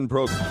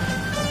program.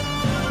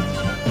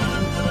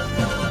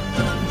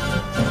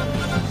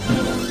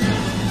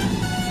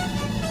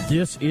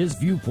 This is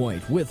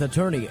Viewpoint with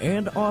attorney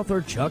and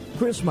author Chuck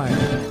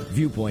Crismier.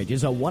 Viewpoint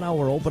is a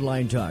 1-hour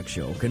open-line talk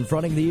show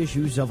confronting the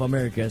issues of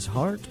America's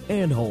heart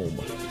and home.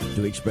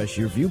 To express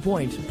your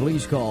viewpoint,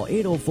 please call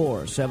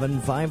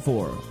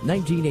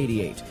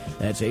 804-754-1988.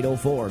 That's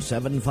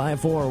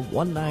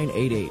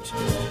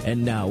 804-754-1988.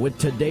 And now, with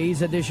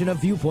today's edition of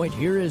Viewpoint,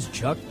 here is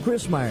Chuck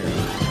Crismier.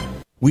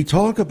 We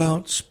talk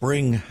about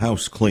spring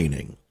house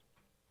cleaning.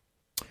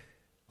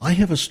 I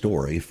have a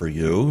story for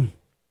you.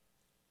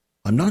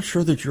 I'm not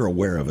sure that you're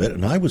aware of it,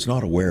 and I was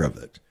not aware of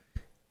it,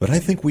 but I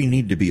think we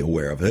need to be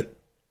aware of it.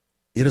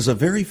 It is a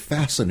very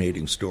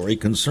fascinating story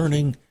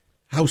concerning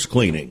house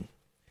cleaning,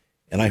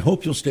 and I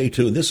hope you'll stay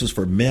tuned. This is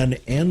for men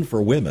and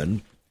for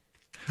women,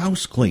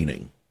 house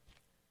cleaning.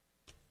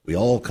 We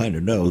all kind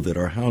of know that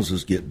our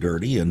houses get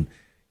dirty, and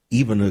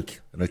even an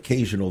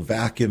occasional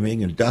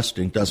vacuuming and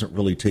dusting doesn't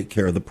really take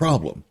care of the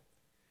problem,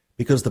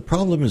 because the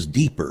problem is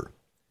deeper.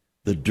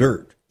 The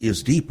dirt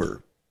is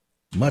deeper,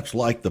 much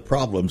like the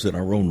problems in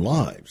our own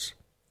lives.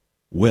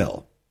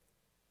 Well,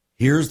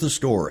 here's the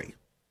story.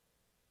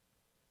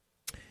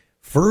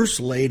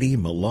 First Lady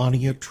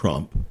Melania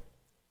Trump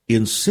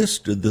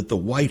insisted that the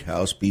White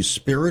House be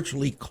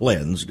spiritually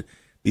cleansed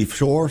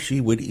before she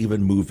would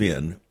even move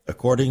in,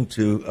 according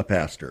to a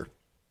pastor.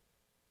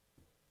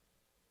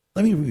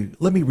 Let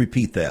me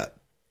repeat that.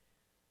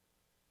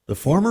 The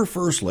former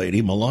First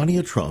Lady,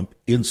 Melania Trump,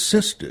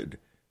 insisted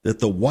that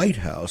the White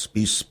House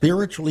be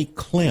spiritually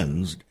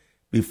cleansed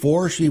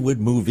before she would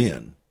move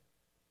in.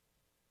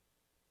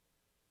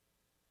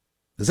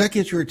 Does that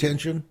get your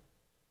attention?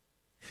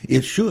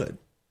 It should,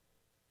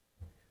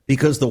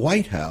 because the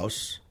White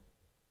House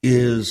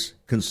is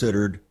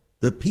considered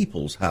the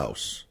people's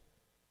house.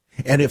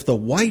 And if the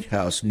White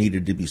House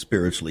needed to be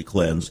spiritually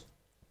cleansed,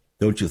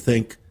 don't you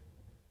think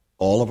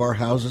all of our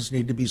houses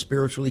need to be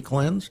spiritually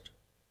cleansed?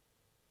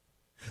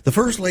 The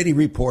First Lady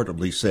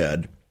reportedly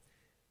said,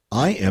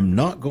 "I am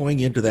not going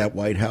into that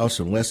White House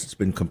unless it's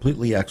been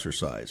completely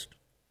exorcised."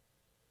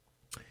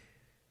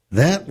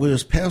 That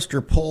was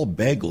Pastor Paul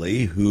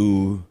Begley,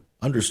 who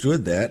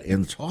understood that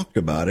and talked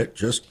about it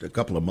just a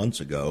couple of months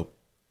ago.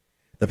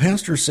 The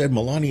pastor said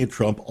Melania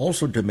Trump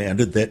also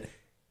demanded that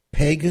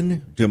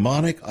pagan,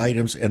 demonic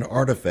items and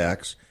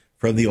artifacts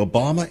from the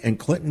Obama and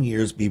Clinton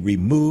years be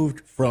removed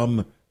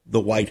from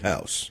the White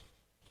House.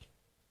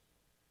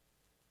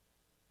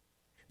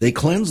 They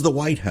cleansed the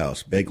White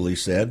House, Begley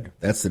said.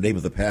 That's the name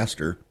of the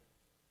pastor.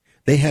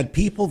 They had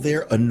people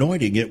there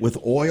anointing it with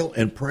oil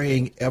and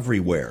praying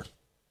everywhere.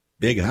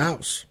 Big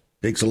house.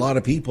 Takes a lot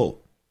of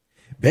people.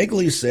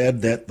 Begley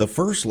said that the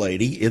First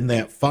Lady, in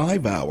that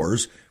 5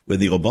 hours when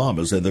the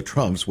Obamas and the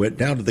Trumps went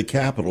down to the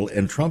Capitol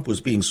and Trump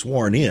was being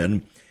sworn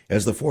in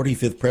as the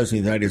 45th President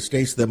of the United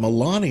States, that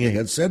Melania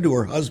had said to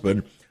her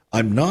husband,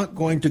 "I'm not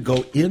going to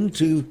go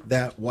into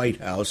that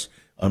White House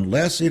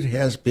unless it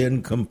has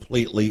been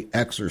completely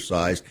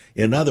exorcised."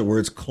 In other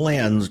words,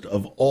 cleansed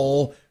of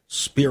all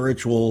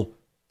spiritual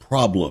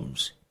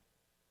problems.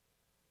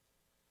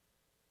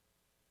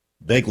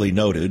 Begley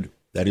noted,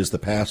 that is the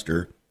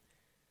pastor,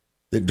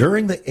 that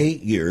during the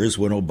 8 years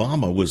when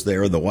Obama was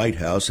there in the White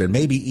House, and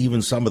maybe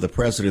even some of the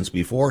presidents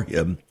before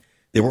him,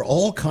 there were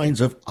all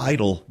kinds of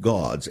idol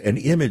gods and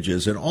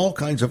images and all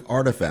kinds of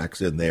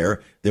artifacts in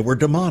there that were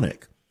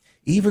demonic.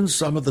 Even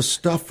some of the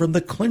stuff from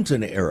the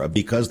Clinton era,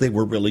 because they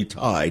were really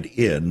tied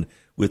in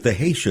with the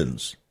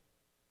Haitians.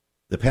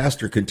 The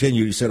pastor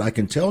continued, he said, "I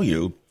can tell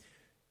you,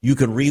 you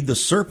can read The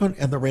Serpent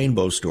and the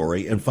Rainbow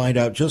story and find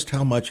out just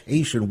how much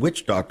Haitian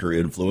witch doctor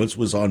influence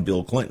was on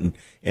Bill Clinton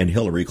and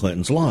Hillary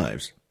Clinton's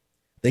lives.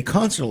 They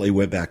constantly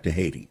went back to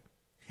Haiti,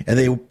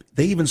 and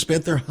they even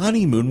spent their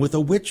honeymoon with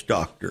a witch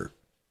doctor.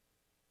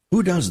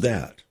 Who does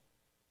that?"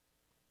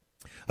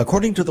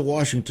 According to the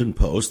Washington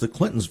Post, the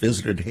Clintons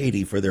visited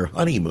Haiti for their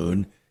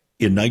honeymoon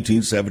in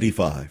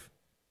 1975.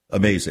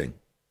 Amazing.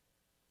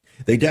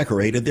 They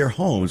decorated their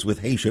homes with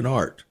Haitian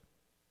art.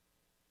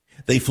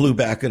 They flew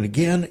back and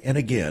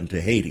again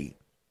to Haiti.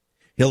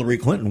 Hillary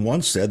Clinton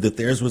once said that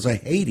theirs was a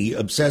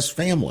Haiti-obsessed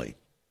family.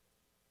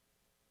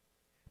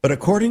 But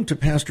according to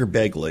Pastor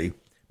Begley,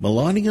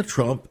 Melania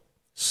Trump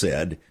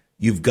said,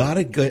 "You've got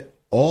to get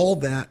all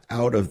that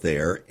out of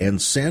there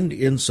and send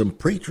in some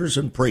preachers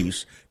and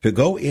priests to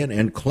go in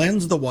and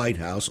cleanse the White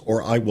House,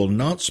 or I will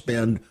not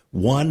spend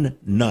one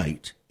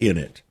night in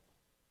it."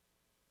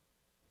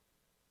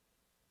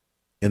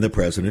 And the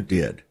president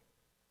did.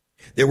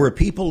 There were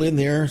people in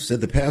there,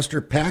 said the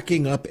pastor,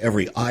 packing up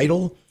every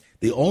idol.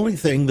 The only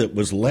thing that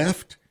was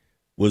left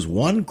was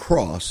one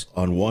cross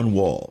on one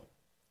wall.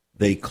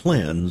 They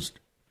cleansed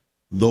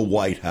the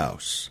White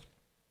House.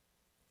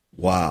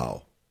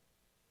 Wow.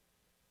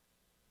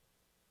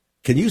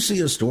 Can you see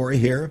a story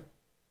here?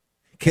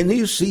 Can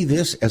you see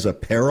this as a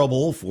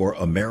parable for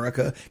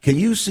America? Can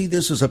you see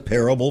this as a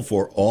parable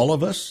for all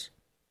of us?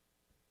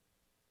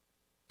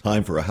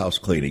 Time for a house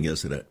cleaning,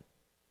 isn't it?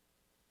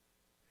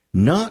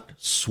 Not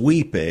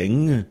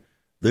sweeping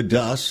the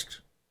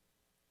dust,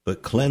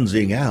 but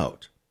cleansing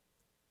out.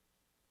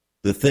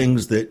 the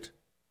things that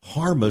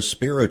harm us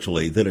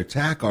spiritually, that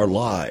attack our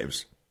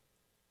lives,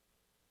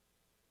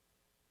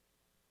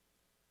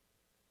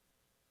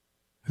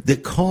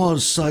 that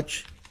cause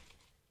such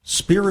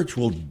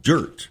spiritual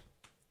dirt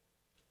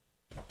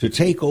to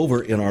take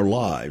over in our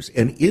lives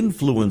and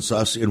influence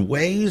us in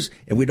ways,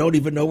 and we don't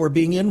even know we're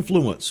being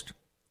influenced.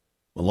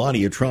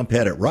 Melania Trump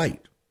had it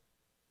right.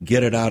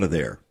 Get it out of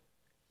there.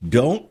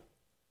 Don't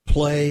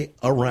play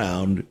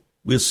around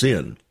with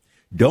sin.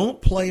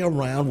 Don't play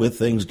around with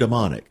things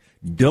demonic.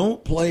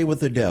 Don't play with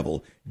the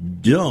devil.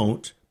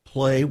 Don't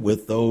play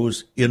with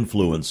those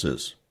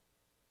influences.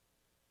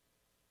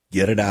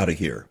 Get it out of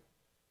here.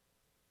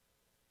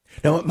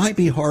 Now, it might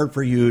be hard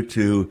for you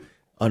to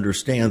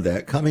understand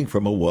that coming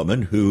from a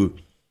woman who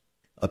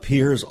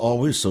appears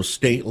always so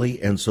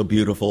stately and so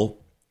beautiful,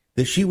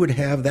 that she would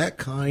have that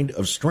kind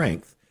of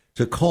strength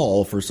to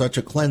call for such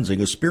a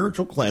cleansing, a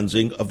spiritual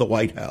cleansing of the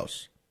White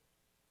House.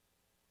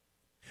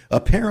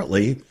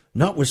 Apparently,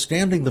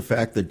 notwithstanding the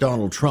fact that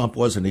Donald Trump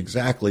wasn't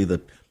exactly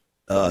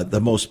the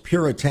most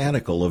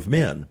puritanical of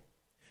men,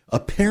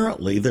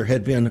 apparently there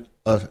had been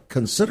a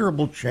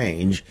considerable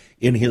change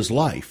in his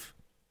life,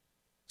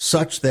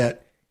 such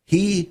that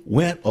he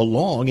went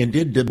along and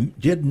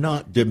did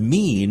not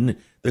demean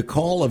the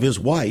call of his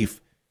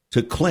wife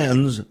to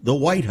cleanse the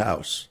White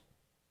House.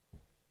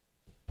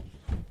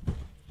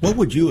 What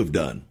would you have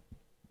done?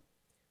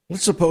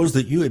 Let's suppose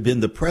that you had been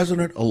the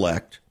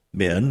president-elect,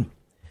 men,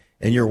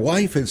 and your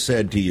wife had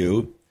said to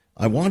you,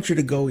 I want you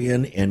to go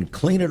in and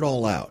clean it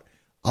all out.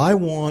 I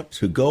want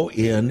to go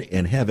in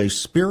and have a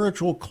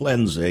spiritual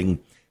cleansing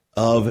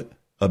of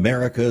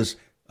America's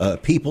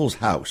people's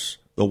house,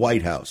 the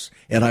White House.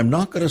 And I'm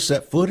not going to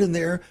set foot in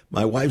there.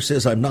 My wife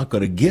says I'm not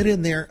going to get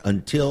in there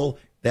until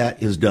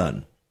that is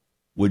done.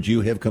 Would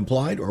you have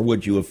complied or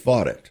would you have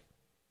fought it?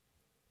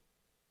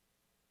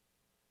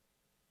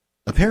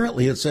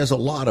 Apparently, it says a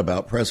lot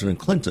about President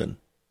Clinton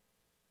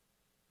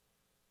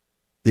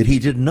that he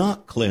did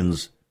not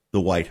cleanse the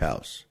White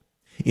House.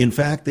 In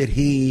fact, that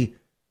he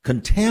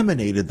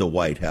contaminated the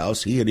White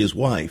House, he and his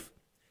wife,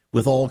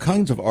 with all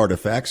kinds of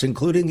artifacts,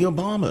 including the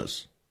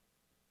Obamas.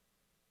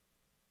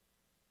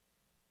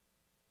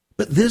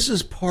 But this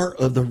is part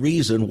of the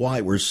reason why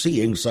we're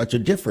seeing such a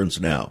difference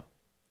now.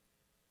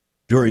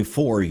 During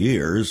 4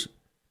 years,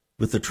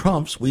 with the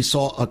Trumps, we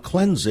saw a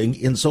cleansing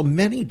in so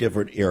many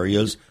different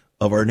areas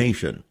of our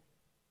nation.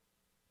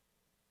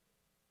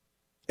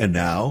 And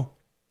now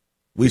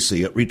we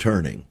see it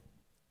returning.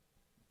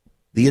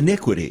 The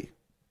iniquity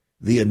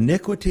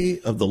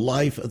of the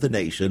life of the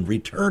nation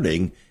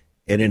returning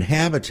and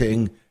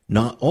inhabiting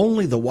not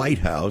only the White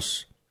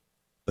House,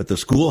 but the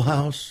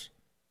schoolhouse,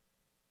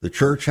 the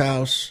church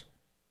house,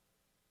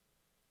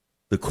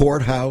 the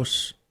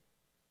courthouse,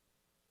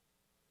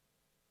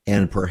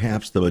 and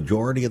perhaps the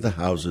majority of the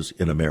houses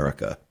in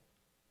America.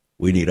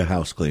 We need a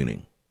house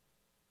cleaning.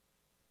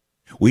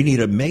 We need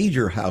a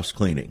major house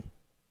cleaning.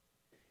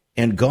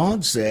 And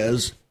God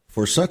says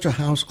for such a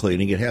house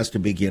cleaning, it has to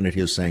begin at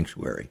his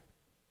sanctuary.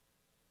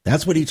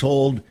 That's what he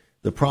told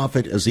the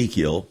prophet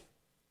Ezekiel.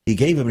 He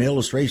gave him an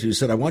illustration. He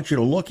said, I want you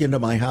to look into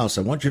my house.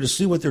 I want you to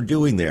see what they're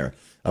doing there.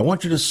 I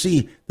want you to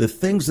see the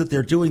things that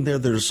they're doing there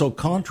that are so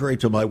contrary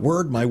to my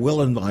word, my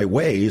will, and my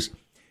ways.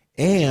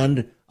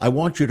 And I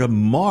want you to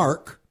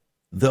mark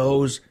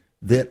those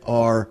that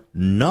are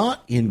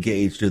not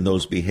engaged in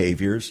those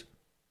behaviors.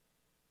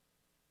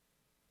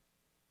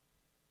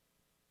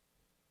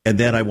 And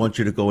then I want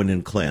you to go in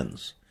and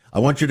cleanse. I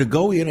want you to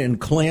go in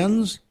and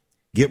cleanse,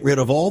 get rid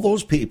of all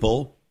those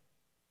people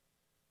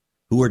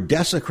who are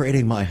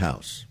desecrating my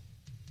house.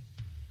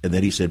 And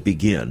then he said,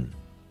 begin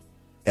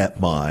at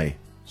my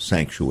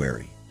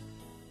sanctuary.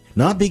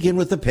 Not begin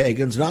with the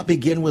pagans, not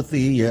begin with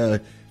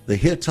the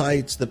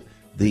Hittites,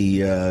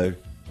 the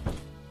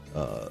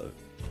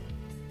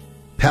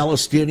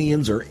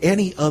Palestinians, or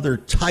any other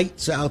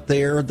tites out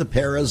there, the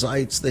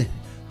Perizzites, the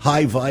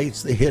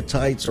Hivites, the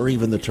Hittites, or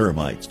even the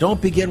termites.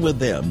 Don't begin with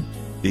them.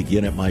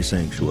 Begin at my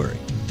sanctuary.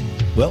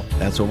 Well,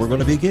 that's where we're going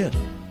to begin,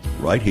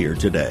 right here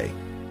today.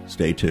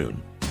 Stay tuned.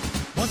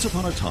 Once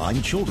upon a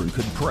time, children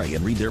could pray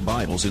and read their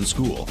Bibles in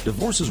school.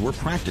 Divorces were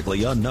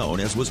practically unknown,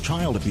 as was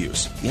child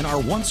abuse. In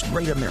our once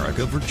great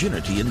America,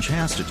 virginity and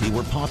chastity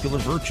were popular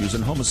virtues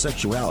and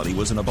homosexuality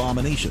was an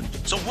abomination.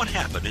 So what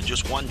happened in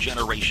just one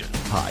generation?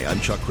 Hi,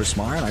 I'm Chuck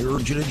Christmeyer, and I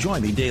urge you to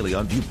join me daily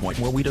on Viewpoint,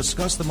 where we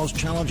discuss the most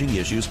challenging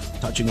issues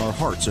touching our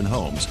hearts and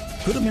homes.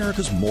 Could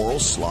America's moral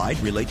slide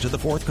relate to the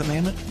fourth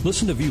commandment?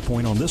 Listen to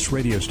Viewpoint on this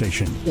radio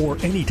station or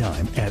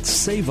anytime at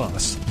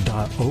saveus.org.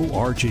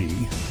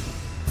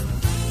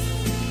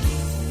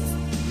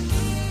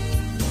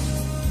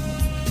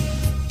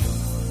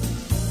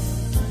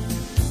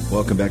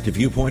 Welcome back to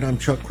Viewpoint. I'm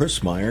Chuck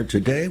Christmeyer.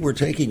 Today we're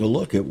taking a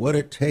look at what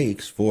it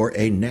takes for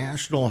a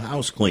national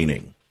house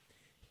cleaning.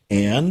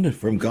 And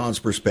from God's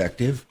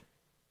perspective,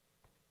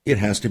 it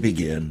has to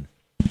begin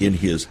in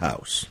his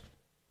house.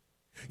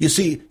 You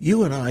see,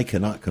 you and I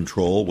cannot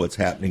control what's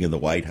happening in the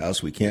White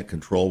House. We can't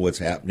control what's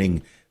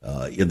happening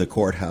in the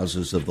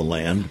courthouses of the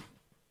land,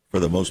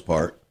 for the most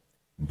part.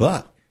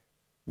 But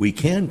we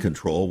can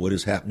control what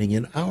is happening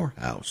in our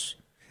house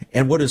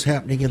and what is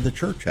happening in the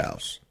church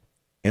house.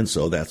 And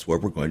so that's where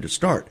we're going to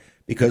start,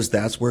 because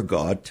that's where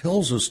God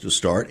tells us to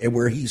start and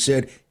where he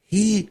said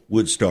he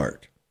would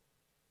start.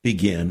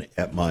 Begin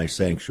at my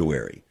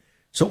sanctuary.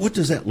 So what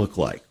does that look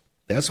like?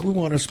 That's what we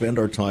want to spend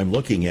our time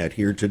looking at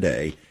here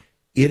today.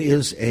 It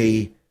is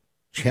a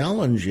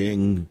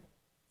challenging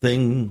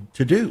thing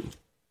to do.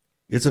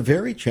 It's a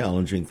very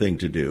challenging thing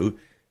to do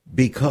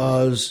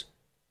because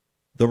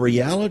the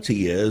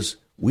reality is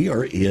we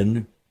are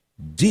in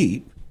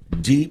deep,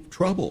 deep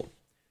trouble.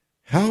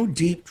 How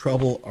deep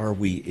trouble are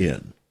we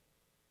in?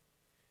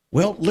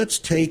 Well, let's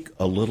take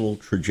a little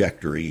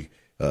trajectory,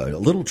 a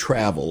little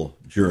travel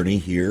journey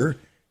here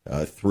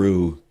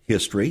through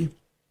history,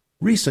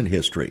 recent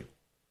history.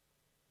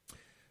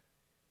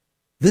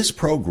 This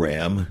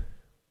program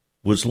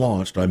was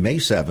launched on May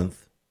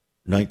 7th,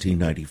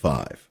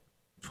 1995,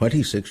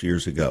 26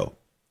 years ago.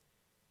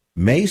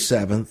 May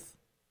 7th,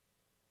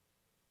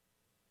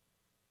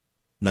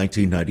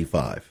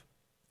 1995.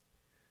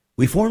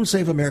 We formed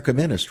Save America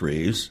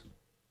Ministries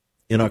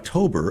in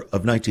October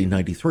of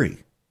 1993.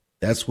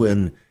 That's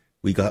when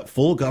we got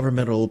full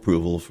governmental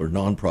approval for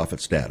nonprofit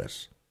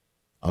status.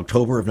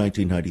 October of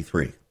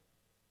 1993.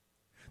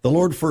 The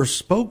Lord first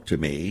spoke to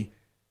me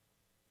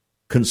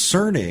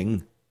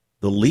concerning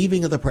the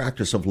leaving of the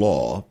practice of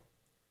law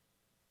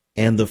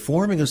and the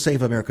forming of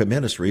Save America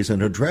Ministries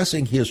and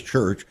addressing his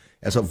church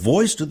as a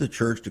voice to the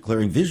church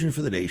declaring vision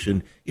for the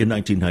nation in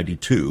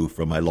 1992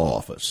 from my law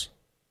office.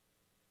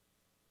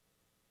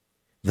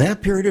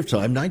 That period of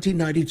time,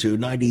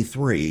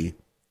 1992-93,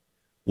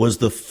 was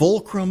the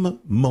fulcrum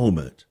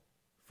moment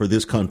for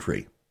this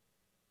country.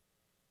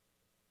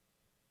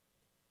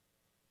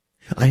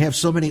 I have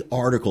so many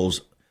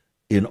articles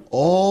in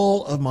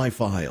all of my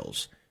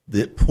files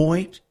that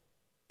point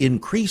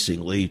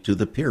increasingly to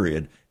the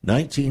period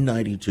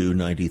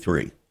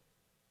 1992-93.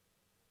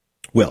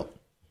 Well,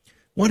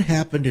 what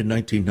happened in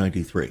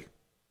 1993?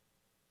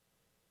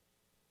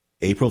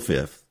 April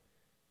 5th,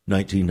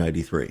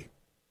 1993.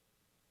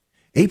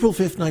 April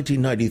 5th,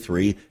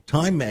 1993,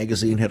 Time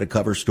magazine had a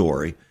cover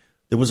story.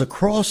 There was a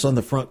cross on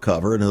the front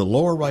cover, and in the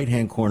lower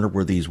right-hand corner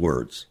were these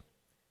words: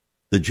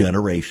 the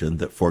generation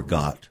that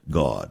forgot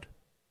God.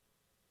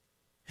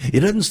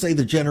 It doesn't say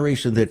the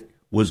generation that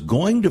was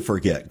going to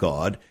forget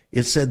God.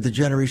 It said the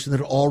generation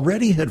that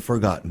already had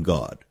forgotten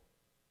God.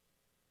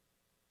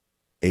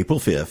 April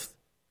 5th,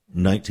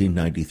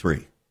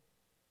 1993.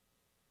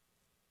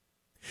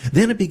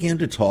 Then it began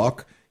to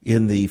talk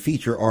in the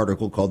feature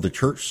article called The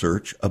Church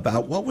Search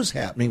about what was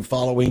happening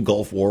following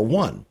Gulf War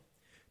I,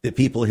 that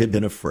people had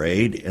been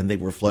afraid and they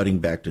were flooding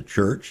back to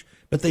church,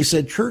 but they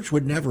said church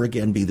would never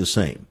again be the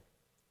same.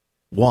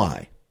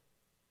 Why?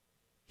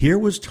 Here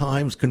was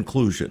Time's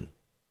conclusion.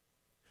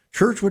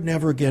 Church would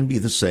never again be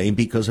the same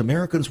because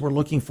Americans were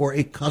looking for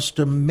a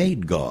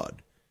custom-made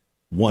God,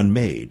 one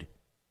made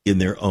in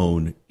their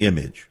own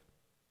image.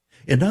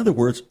 In other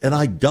words, an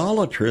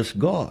idolatrous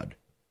God,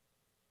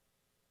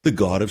 the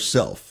God of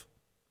self,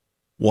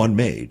 one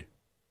made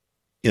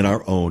in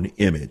our own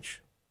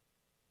image.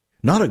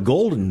 Not a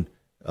golden,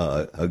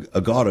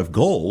 a God of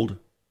gold,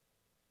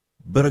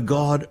 but a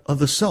God of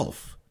the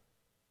self,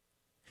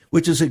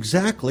 which is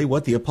exactly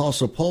what the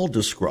Apostle Paul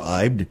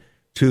described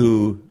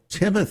to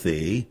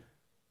Timothy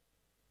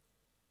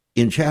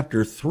in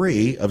chapter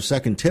 3 of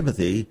 2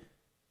 Timothy,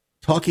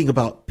 talking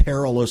about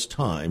perilous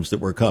times that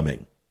were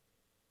coming.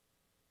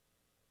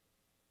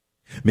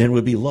 Men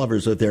would be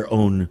lovers of their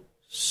own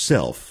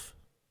self.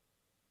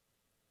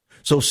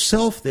 So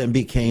self then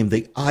became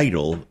the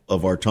idol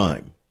of our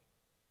time.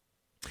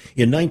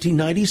 In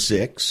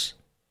 1996,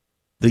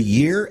 the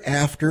year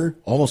after,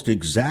 almost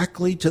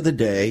exactly to the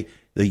day,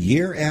 the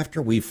year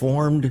after we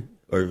formed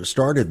or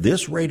started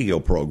this radio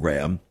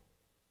program,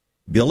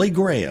 Billy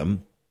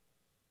Graham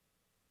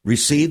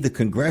received the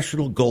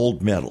Congressional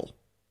Gold Medal.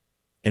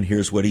 And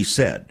here's what he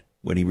said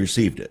when he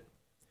received it.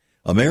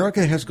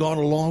 America has gone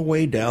a long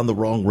way down the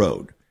wrong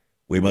road.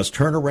 We must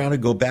turn around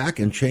and go back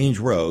and change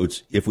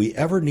roads. If we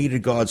ever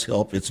needed God's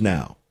help, it's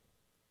now.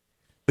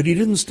 But he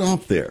didn't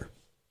stop there.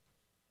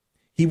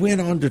 He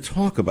went on to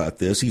talk about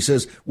this. He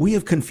says, we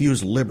have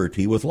confused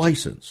liberty with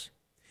license,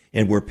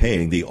 and we're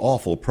paying the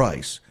awful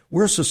price.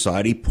 We're a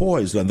society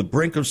poised on the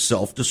brink of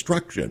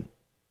self-destruction.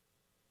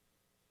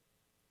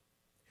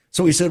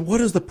 So he said, what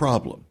is the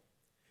problem?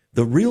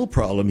 The real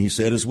problem, he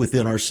said, is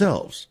within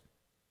ourselves.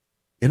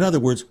 In other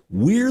words,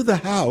 we're the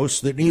house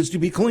that needs to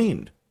be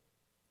cleaned.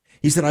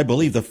 He said, I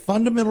believe the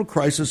fundamental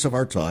crisis of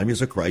our time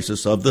is a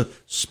crisis of the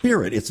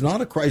spirit. It's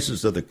not a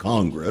crisis of the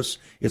Congress.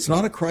 It's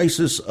not a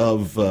crisis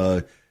of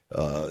the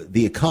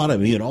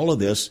economy and all of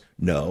this.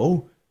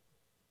 No.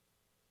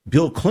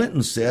 Bill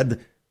Clinton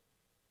said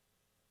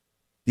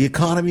the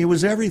economy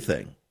was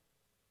everything.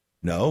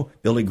 No.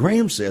 Billy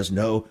Graham says,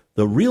 no,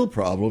 the real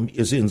problem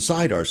is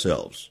inside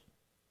ourselves.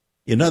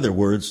 In other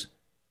words,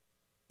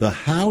 the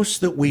house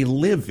that we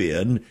live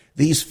in,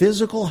 these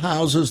physical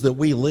houses that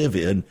we live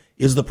in,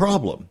 is the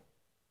problem.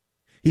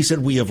 He said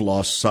we have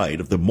lost sight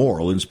of the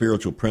moral and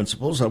spiritual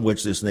principles on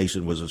which this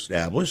nation was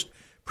established.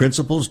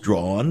 principles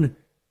drawn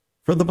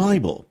from the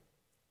Bible.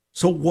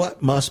 So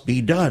what must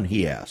be done,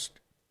 he asked.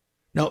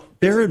 Now,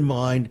 bear in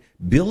mind,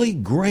 Billy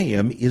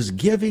Graham is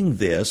giving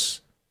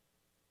this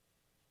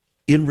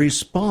in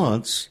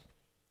response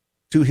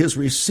to his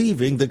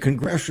receiving the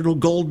Congressional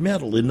Gold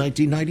Medal in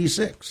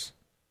 1996.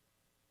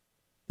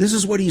 This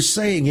is what he's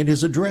saying in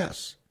his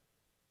address.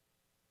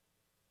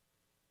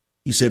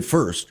 He said,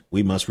 first,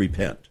 we must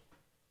repent.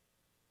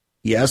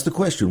 He asked the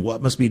question,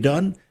 what must be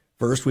done?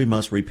 First, we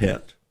must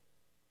repent.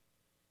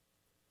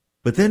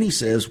 But then he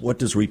says, what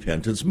does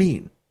repentance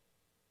mean?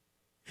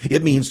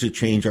 It means to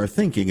change our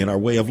thinking and our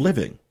way of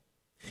living.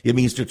 It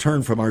means to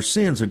turn from our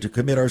sins and to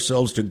commit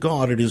ourselves to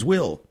God and his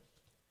will.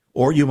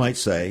 Or you might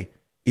say,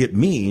 it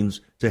means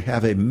to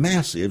have a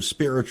massive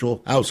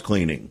spiritual house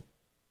cleaning.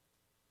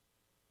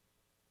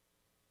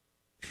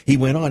 He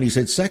went on, he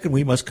said, second,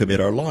 we must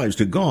commit our lives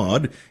to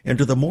God and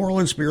to the moral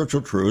and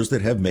spiritual truths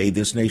that have made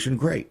this nation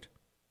great.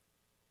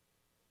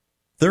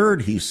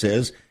 Third, he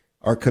says,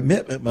 our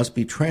commitment must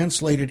be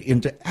translated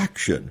into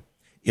action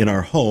in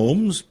our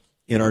homes,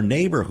 in our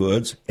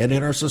neighborhoods, and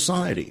in our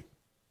society.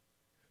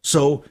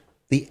 So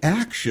the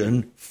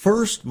action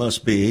first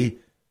must be,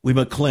 we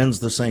must cleanse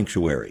the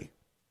sanctuary.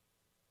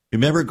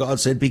 Remember, God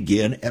said,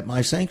 begin at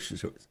my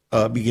sanctuary.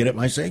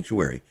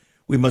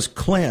 We must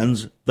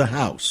cleanse the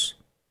house.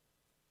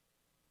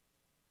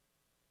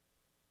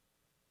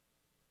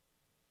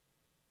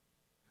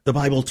 The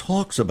Bible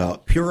talks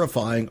about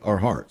purifying our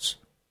hearts,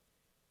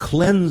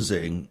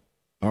 cleansing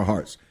our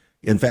hearts.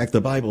 In fact,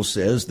 the Bible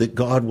says that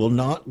God will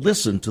not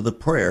listen to the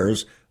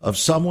prayers of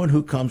someone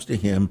who comes to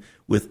him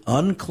with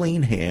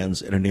unclean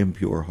hands and an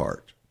impure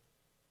heart.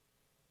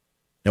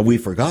 Now,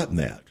 we've forgotten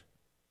that.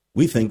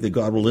 We think that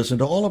God will listen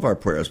to all of our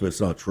prayers, but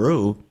it's not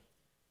true.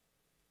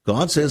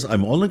 God says,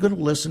 I'm only going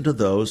to listen to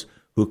those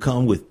who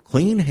come with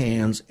clean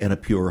hands and a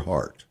pure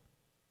heart.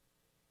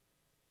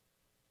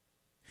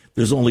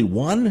 There's only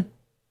one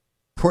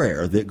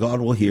prayer that God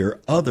will hear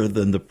other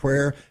than the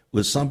prayer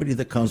with somebody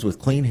that comes with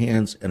clean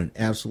hands and an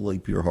absolutely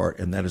pure heart,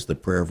 and that is the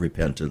prayer of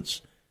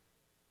repentance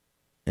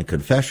and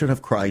confession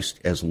of Christ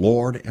as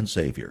Lord and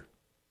Savior.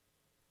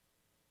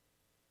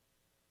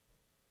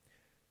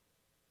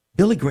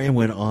 Billy Graham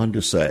went on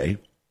to say,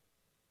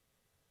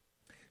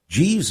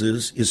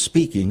 Jesus is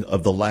speaking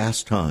of the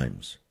last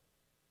times.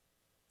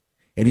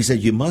 And he said,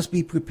 you must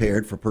be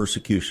prepared for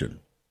persecution,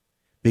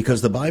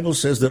 because the Bible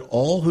says that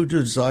all who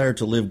desire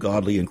to live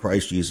godly in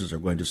Christ Jesus are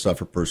going to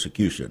suffer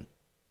persecution.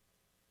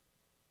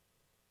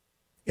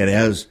 And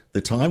as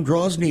the time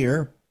draws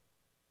near,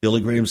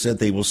 Billy Graham said,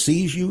 they will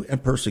seize you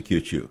and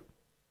persecute you.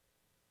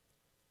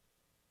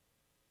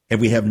 And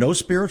we have no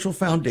spiritual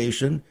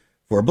foundation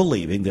for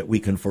believing that we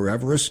can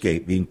forever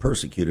escape being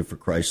persecuted for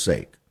Christ's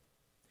sake.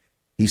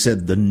 He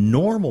said the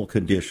normal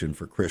condition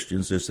for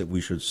Christians is that we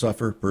should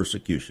suffer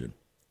persecution.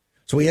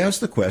 So he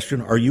asked the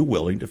question, are you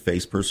willing to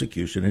face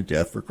persecution and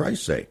death for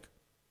Christ's sake?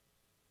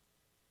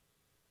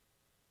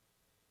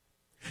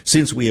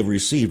 Since we have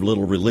received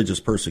little religious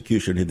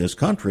persecution in this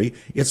country,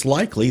 it's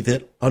likely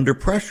that under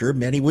pressure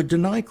many would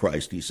deny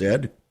Christ, he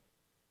said.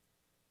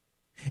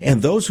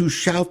 And those who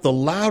shout the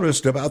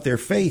loudest about their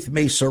faith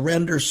may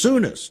surrender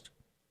soonest.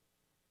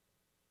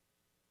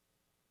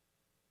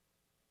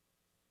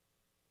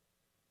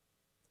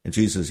 And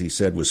Jesus, he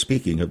said, was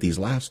speaking of these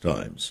last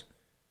times.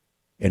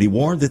 And he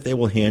warned that they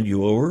will hand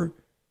you over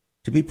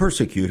to be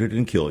persecuted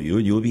and kill you,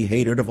 and you will be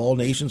hated of all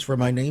nations for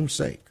my name's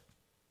sake.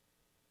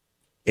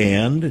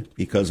 And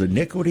because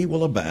iniquity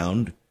will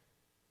abound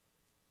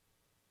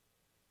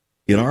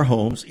in our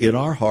homes, in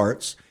our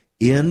hearts,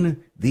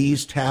 in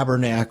these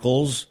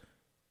tabernacles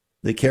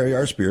that carry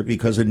our spirit,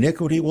 because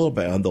iniquity will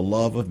abound, the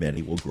love of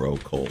many will grow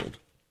cold.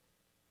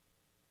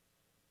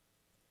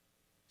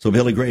 So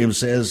Billy Graham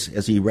says,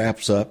 as he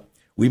wraps up,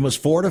 we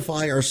must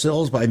fortify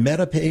ourselves by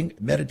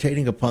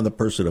meditating upon the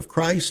person of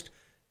Christ.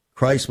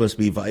 Christ must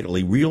be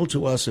vitally real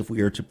to us if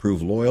we are to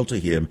prove loyal to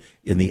him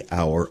in the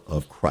hour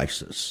of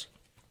crisis.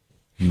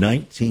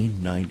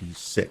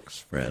 1996,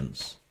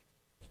 friends.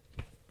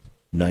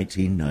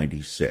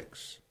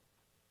 1996.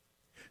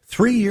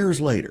 3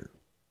 years later,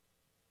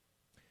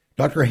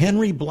 Dr.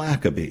 Henry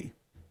Blackaby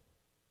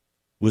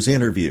was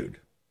interviewed.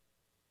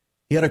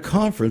 He had a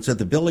conference at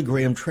the Billy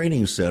Graham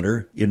Training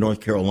Center in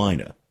North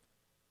Carolina.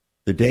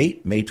 The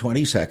date, May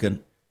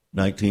 22nd,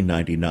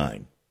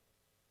 1999.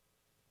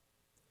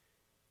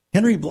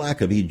 Henry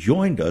Blackaby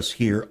joined us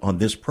here on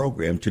this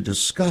program to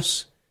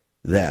discuss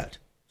that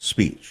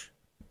speech.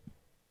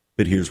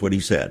 But here's what he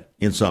said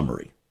in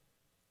summary.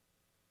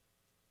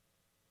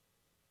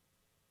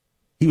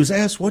 He was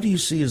asked, what do you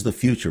see as the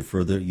future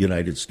for the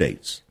United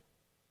States?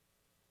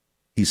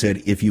 He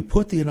said, if you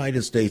put the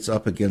United States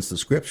up against the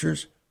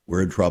scriptures,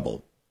 we're in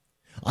trouble.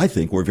 I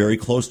think we're very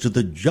close to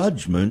the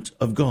judgment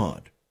of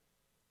God.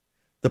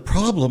 The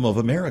problem of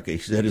America, he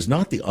said, is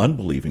not the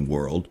unbelieving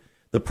world.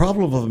 The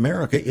problem of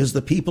America is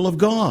the people of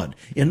God.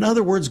 In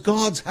other words,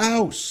 God's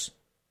house.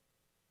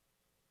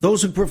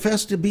 Those who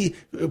profess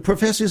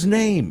his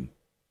name.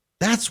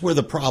 That's where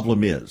the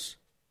problem is.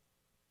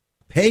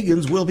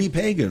 Pagans will be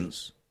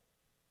pagans.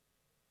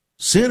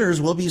 Sinners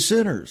will be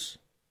sinners.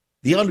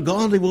 The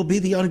ungodly will be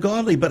the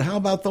ungodly. But how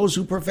about those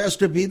who profess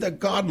to be the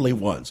godly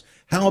ones?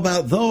 How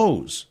about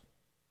those?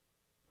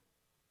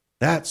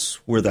 That's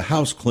where the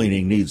house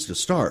cleaning needs to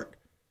start,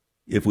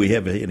 if we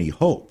have any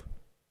hope.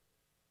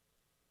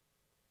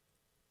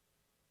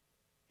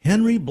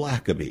 Henry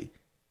Blackaby,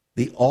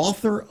 the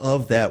author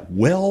of that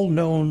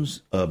well-known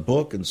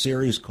book and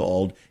series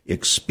called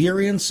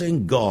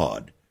Experiencing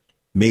God.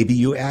 Maybe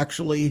you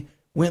actually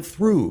went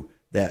through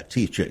that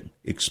teaching,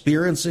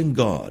 Experiencing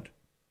God.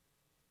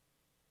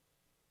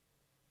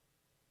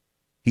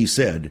 He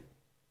said,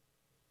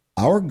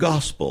 our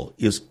gospel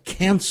is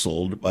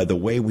canceled by the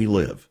way we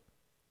live.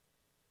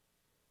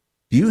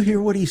 Do you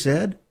hear what he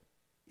said?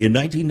 In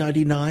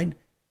 1999,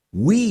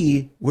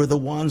 we were the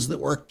ones that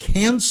were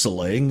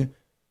canceling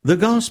the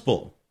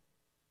gospel.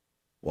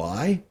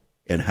 Why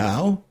and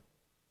how?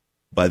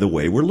 By the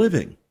way we're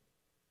living.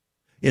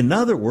 In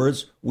other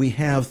words, we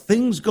have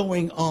things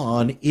going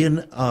on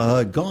in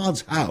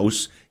God's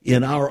house,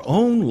 in our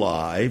own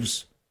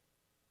lives,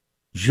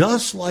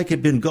 just like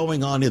had been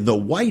going on in the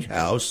White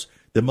House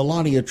that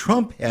Melania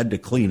Trump had to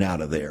clean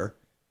out of there.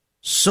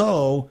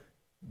 So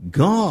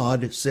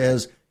God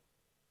says,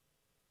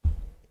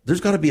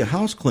 there's got to be a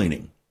house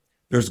cleaning.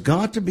 There's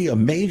got to be a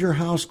major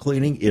house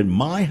cleaning in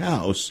my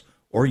house,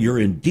 or you're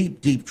in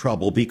deep, deep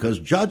trouble, because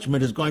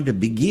judgment is going to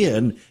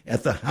begin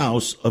at the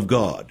house of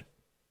God.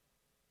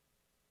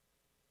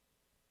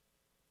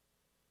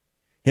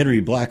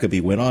 Henry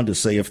Blackaby went on to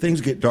say, if things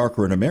get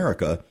darker in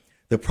America,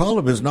 the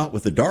problem is not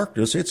with the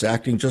darkness, it's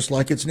acting just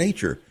like its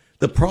nature.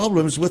 The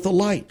problem is with the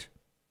light.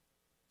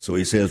 So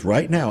he says,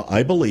 right now,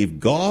 I believe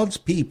God's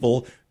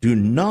people do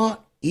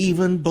not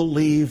even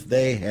believe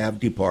they have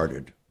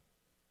departed.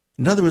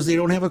 In other words, they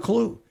don't have a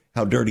clue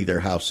how dirty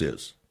their house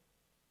is.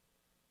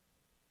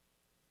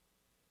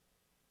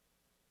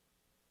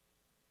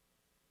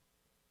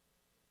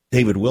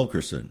 David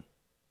Wilkerson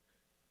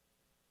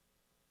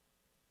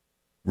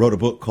wrote a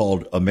book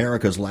called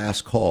America's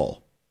Last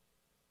Call.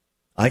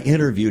 I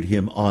interviewed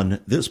him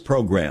on this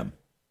program.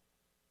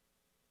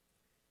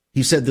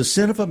 He said, the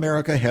sin of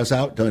America has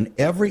outdone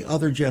every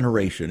other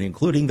generation,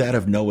 including that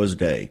of Noah's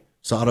day,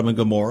 Sodom and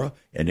Gomorrah,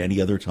 and any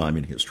other time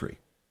in history.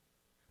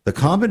 The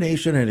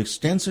combination and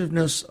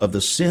extensiveness of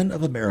the sin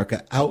of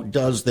America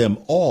outdoes them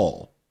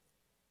all.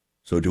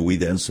 So do we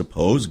then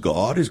suppose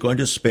God is going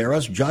to spare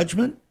us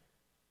judgment?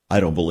 I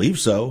don't believe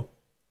so.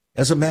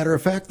 As a matter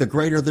of fact, the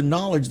greater the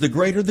knowledge, the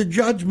greater the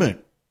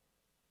judgment.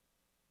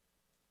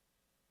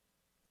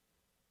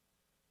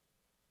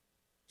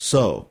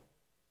 So,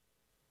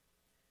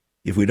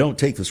 if we don't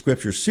take the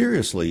scripture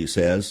seriously, he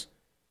says,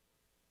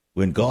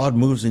 when God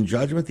moves in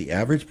judgment, the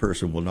average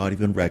person will not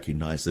even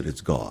recognize that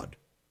it's God.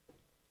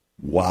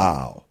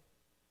 Wow.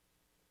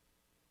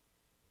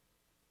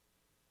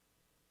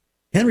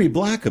 Henry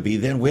Blackaby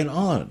then went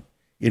on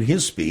in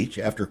his speech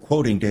after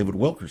quoting David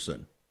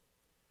Wilkerson.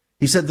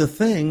 He said,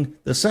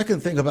 the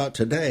second thing about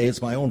today,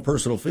 it's my own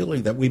personal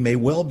feeling that we may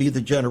well be the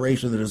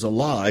generation that is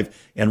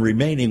alive and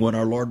remaining when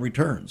our Lord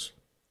returns.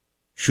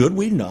 Should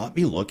we not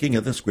be looking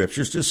at the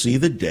scriptures to see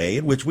the day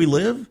in which we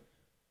live?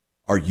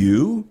 Are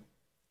you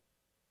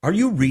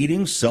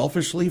reading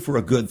selfishly for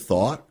a good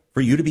thought,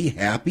 for you to be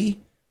happy?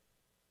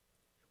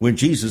 When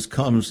Jesus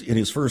comes in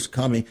his first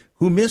coming,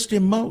 who missed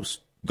him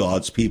most?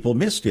 God's people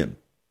missed him.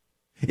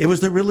 It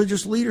was the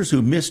religious leaders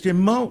who missed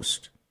him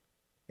most.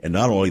 And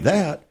not only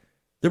that,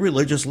 the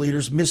religious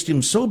leaders missed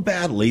him so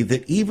badly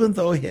that even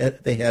though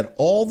they had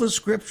all the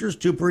scriptures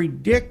to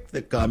predict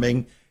the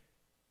coming,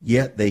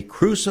 yet they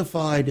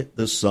crucified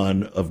the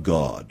Son of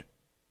God.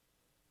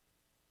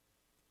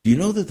 Do you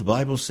know that the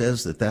Bible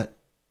says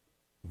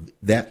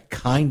that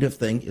kind of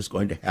thing is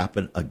going to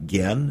happen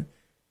again?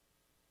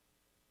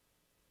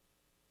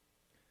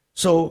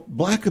 So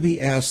Blackaby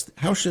asked,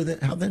 how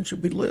then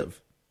should we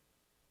live?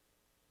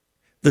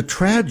 The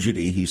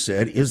tragedy, he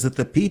said, is that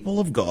the people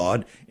of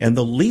God and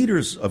the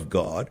leaders of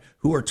God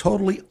who are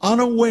totally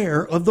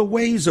unaware of the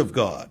ways of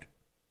God.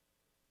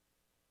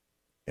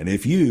 And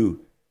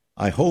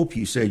I hope,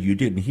 he said, you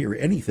didn't hear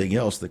anything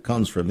else that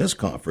comes from this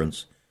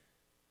conference,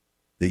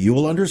 that you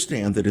will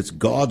understand that it's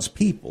God's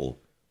people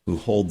who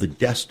hold the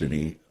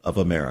destiny of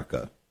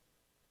America.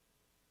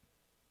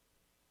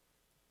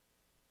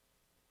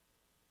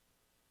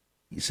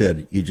 He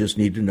said, you just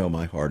need to know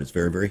my heart is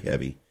very, very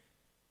heavy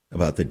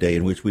about the day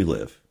in which we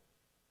live.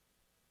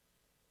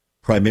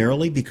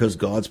 Primarily because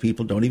God's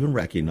people don't even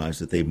recognize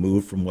that they've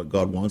moved from what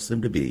God wants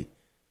them to be.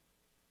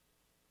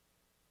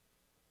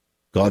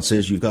 God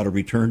says, you've got to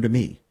return to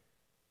me.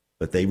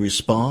 But they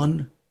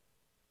respond,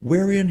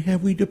 wherein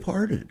have we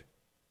departed?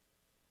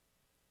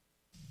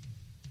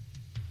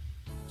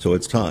 So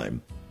it's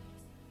time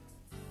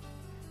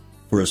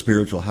for a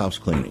spiritual house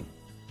cleaning,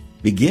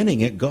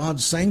 beginning at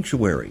God's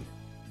sanctuary,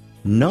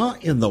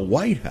 not in the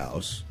White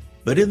House,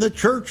 but in the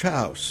church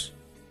house.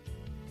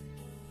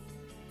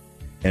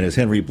 And as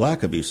Henry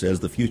Blackaby says,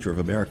 the future of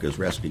America is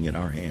resting in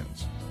our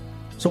hands.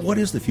 So what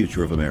is the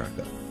future of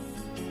America?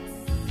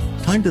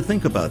 Time to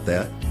think about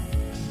that,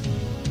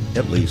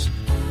 at least.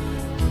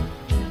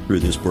 through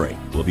this break.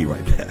 We'll be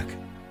right back.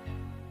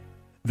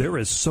 There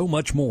is so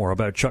much more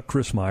about Chuck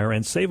Crismier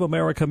and Save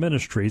America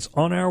Ministries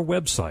on our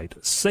website,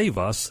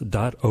 saveus.org.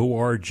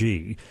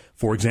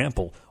 For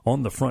example,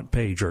 on the front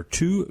page are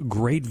 2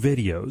 great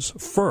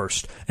videos.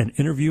 First, an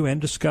interview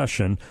and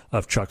discussion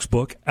of Chuck's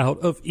book, Out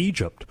of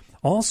Egypt.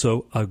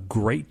 Also, a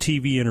great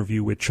TV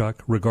interview with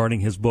Chuck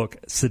regarding his book,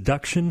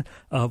 Seduction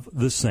of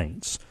the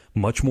Saints.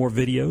 Much more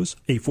videos,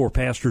 a For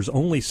Pastors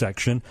Only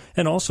section,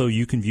 and also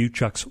you can view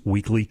Chuck's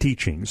weekly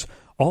teachings,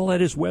 all at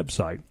his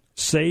website,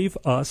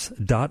 saveus.org.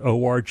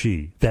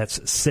 That's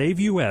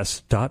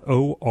saveus.org.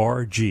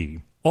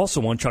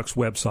 Also on Chuck's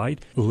website,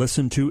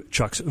 listen to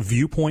Chuck's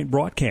Viewpoint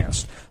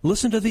broadcast.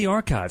 Listen to the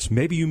archives.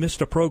 Maybe you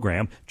missed a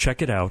program.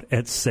 Check it out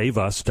at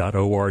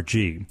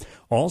saveus.org.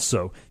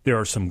 Also, there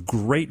are some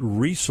great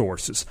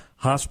resources,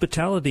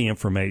 hospitality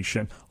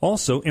information,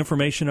 also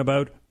information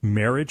about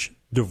marriage,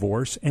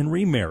 divorce, and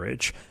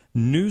remarriage,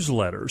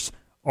 newsletters,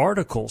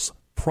 articles,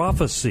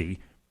 prophecy,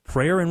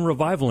 prayer and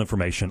revival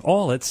information,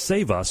 all at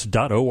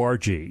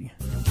saveus.org.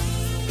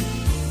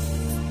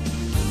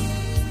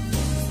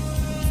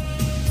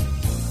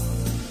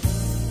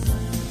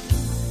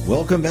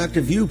 Welcome back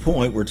to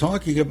Viewpoint. We're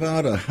talking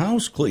about a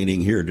house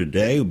cleaning here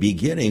today,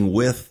 beginning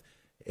with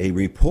a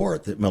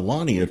report that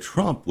Melania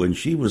Trump, when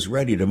she was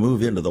ready to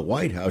move into the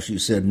White House, she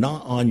said,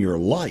 not on your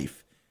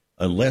life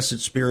unless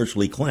it's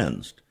spiritually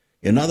cleansed.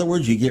 In other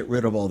words, you get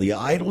rid of all the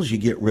idols, you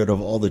get rid of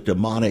all the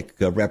demonic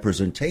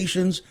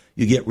representations,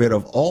 you get rid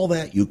of all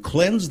that, you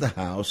cleanse the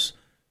house.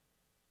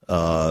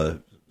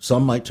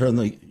 Some might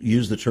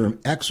use the term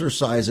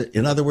exorcise it.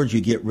 In other words, you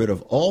get rid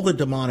of all the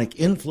demonic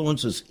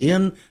influences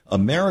in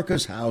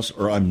America's house,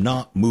 or I'm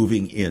not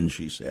moving in,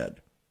 she said.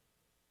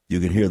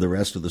 You can hear the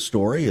rest of the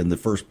story in the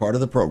first part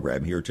of the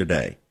program here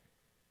today.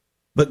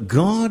 But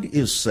God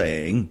is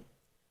saying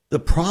the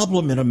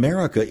problem in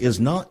America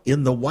is not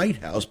in the White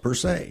House per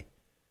se.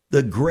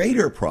 The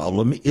greater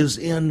problem is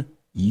in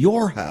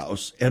your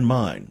house and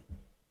mine,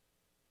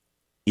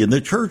 in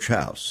the church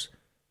house,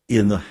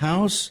 in the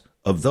house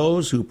of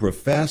those who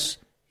profess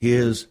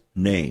his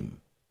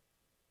name.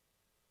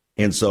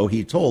 And so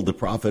he told the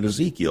prophet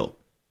Ezekiel,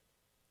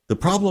 the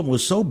problem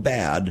was so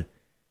bad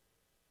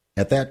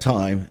at that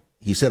time,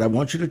 he said, I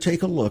want you to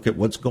take a look at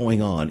what's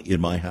going on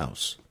in my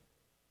house.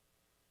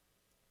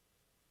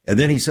 And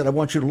then he said, I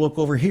want you to look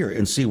over here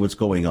and see what's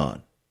going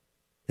on.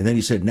 And then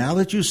he said, now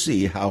that you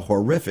see how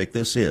horrific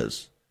this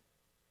is,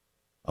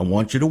 I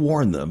want you to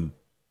warn them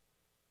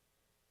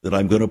that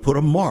I'm going to put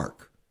a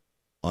mark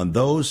on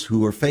those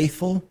who are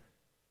faithful,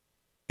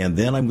 and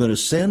then I'm going to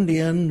send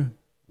in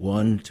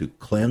one to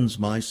cleanse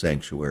my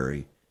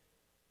sanctuary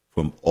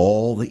from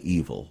all the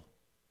evil.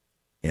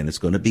 And it's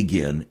going to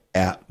begin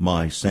at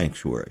my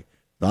sanctuary.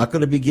 Not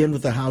going to begin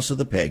with the house of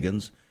the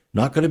pagans,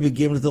 not going to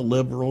begin with the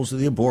liberals or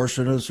the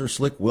abortionists or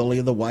Slick Willie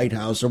in the White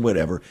House or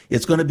whatever.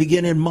 It's going to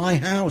begin in my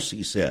house,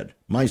 he said,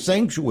 my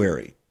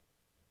sanctuary.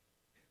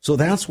 So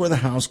that's where the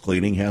house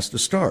cleaning has to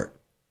start.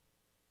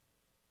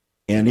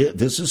 And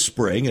this is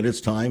spring, and it's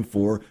time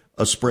for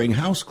a spring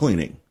house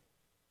cleaning.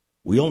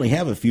 We only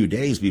have a few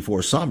days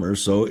before summer,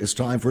 so it's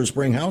time for a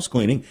spring house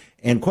cleaning.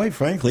 And quite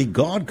frankly,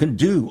 God can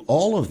do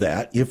all of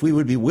that if we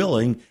would be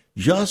willing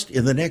just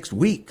in the next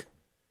week,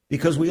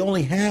 because we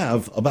only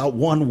have about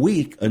 1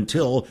 week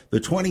until the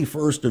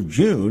 21st of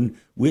June,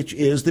 which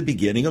is the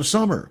beginning of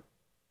summer.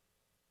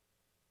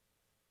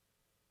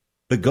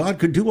 But God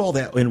could do all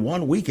that in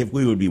 1 week if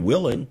we would be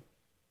willing,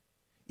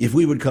 if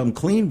we would come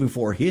clean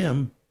before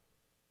him,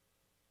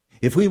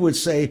 if we would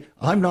say,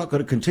 I'm not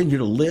going to continue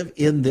to live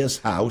in this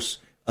house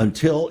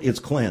until it's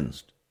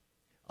cleansed.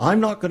 I'm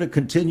not going to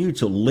continue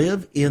to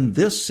live in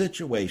this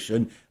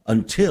situation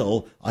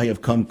until I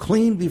have come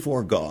clean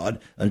before God,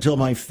 until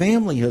my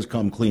family has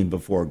come clean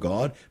before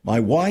God, my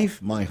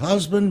wife, my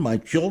husband, my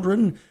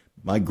children,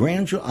 my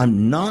grandchildren.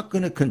 I'm not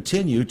going to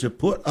continue to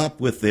put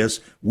up with this.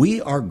 We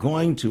are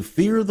going to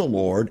fear the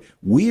Lord.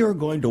 We are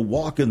going to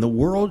walk in the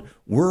word,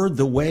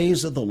 the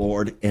ways of the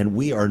Lord, and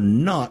we are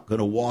not going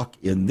to walk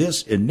in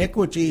this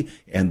iniquity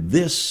and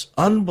this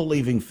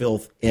unbelieving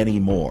filth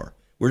anymore.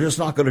 We're just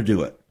not going to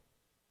do it.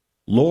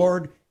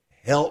 Lord,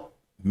 help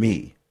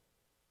me.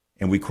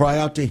 And we cry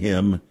out to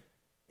him,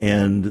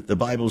 and the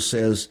Bible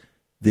says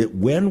that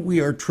when we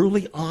are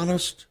truly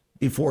honest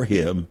before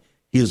him,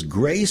 his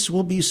grace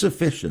will be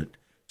sufficient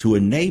to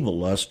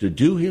enable us to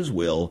do his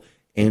will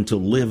and to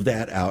live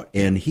that out.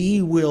 And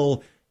he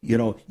will,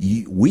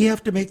 we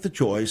have to make the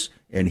choice,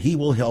 and he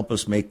will help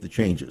us make the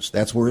changes.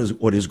 That's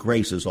what his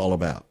grace is all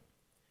about.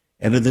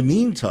 And in the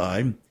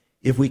meantime,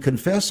 if we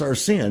confess our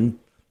sin,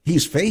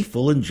 he's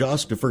faithful and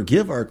just to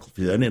forgive our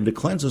sin and to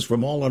cleanse us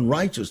from all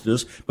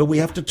unrighteousness, but we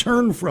have to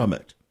turn from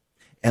it.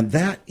 And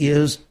that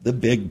is the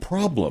big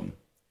problem.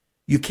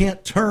 You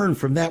can't turn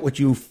from that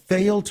which you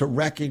fail to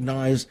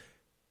recognize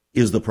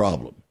is the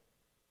problem.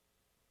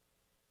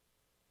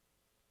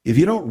 If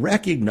you don't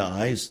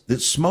recognize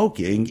that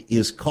smoking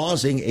is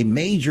causing a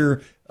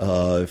major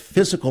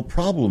physical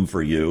problem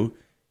for you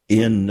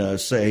in,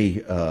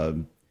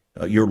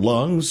 your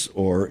lungs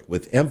or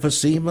with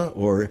emphysema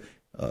or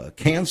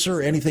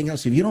cancer, anything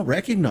else, if you don't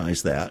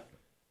recognize that,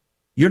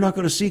 you're not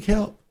going to seek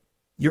help.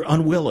 You're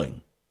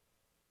unwilling.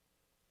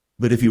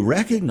 But if you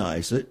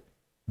recognize it,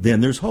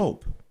 then there's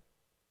hope.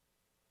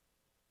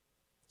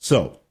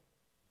 So,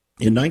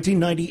 in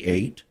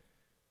 1998,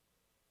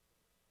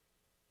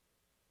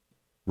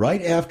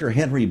 right after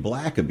Henry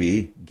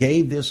Blackaby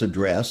gave this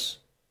address,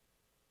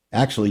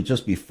 actually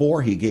just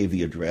before he gave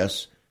the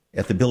address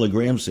at the Billy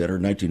Graham Center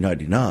in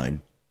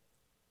 1999,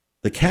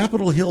 the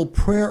Capitol Hill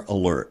Prayer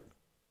Alert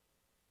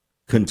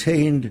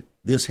contained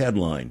this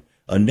headline,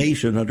 "A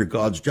Nation Under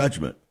God's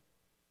Judgment."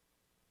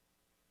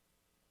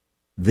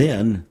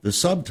 Then the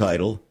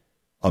subtitle,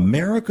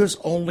 "America's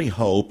Only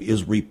Hope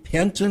is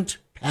Repentant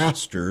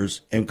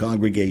Pastors and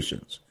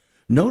Congregations."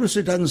 Notice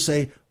it doesn't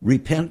say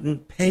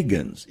repentant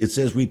pagans. It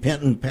says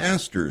repentant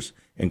pastors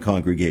and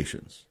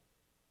congregations.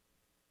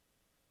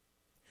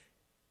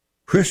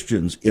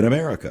 Christians in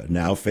America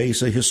now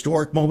face a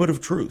historic moment of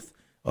truth.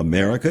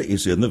 America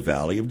is in the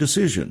valley of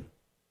decision.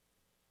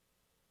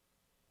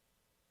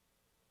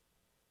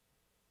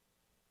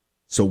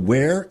 So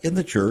where in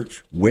the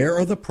church, where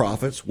are the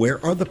prophets,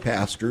 where are the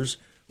pastors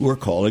who are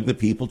calling the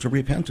people to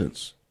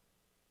repentance?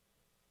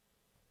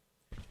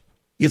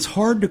 It's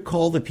hard to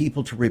call the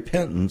people to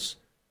repentance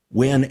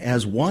when,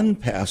 as one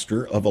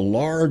pastor of a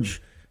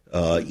large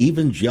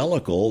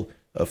evangelical,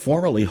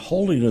 formerly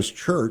holiness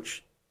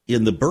church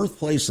in the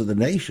birthplace of the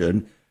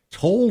nation,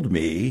 told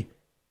me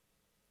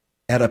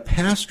at a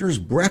pastor's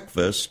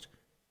breakfast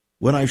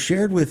when I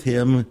shared with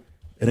him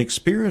an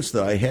experience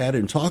that I had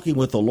in talking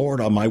with the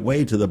Lord on my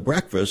way to the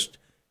breakfast,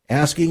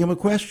 asking him a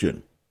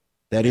question.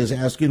 That is,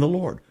 asking the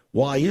Lord,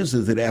 why is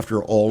it that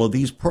after all of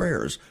these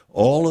prayers,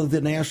 all of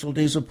the national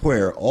days of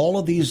prayer, all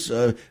of these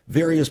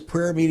various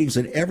prayer meetings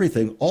and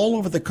everything all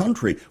over the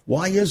country,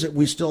 why is it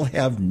we still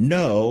have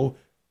no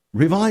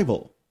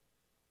revival?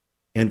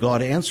 And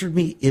God answered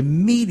me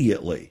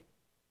immediately.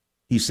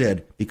 He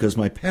said, because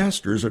my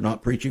pastors are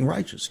not preaching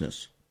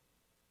righteousness.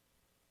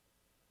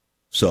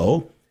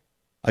 So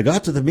I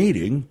got to the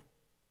meeting,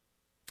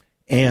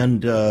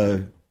 and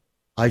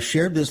I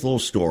shared this little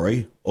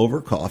story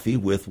over coffee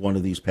with one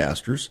of these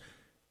pastors,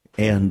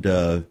 and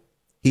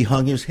he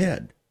hung his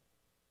head.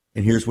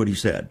 And here's what he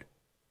said: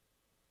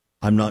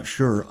 "I'm not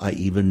sure I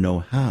even know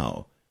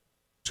how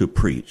to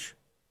preach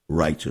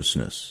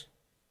righteousness."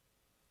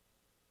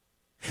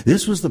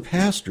 This was the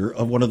pastor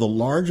of one of the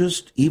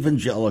largest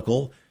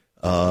evangelical,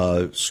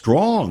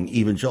 strong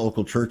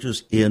evangelical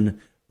churches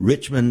in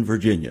Richmond,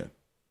 Virginia,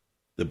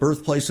 the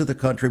birthplace of the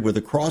country where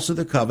the cross of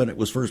the covenant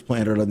was first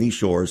planted on these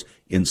shores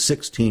in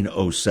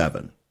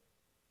 1607.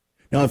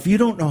 Now, if you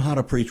don't know how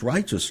to preach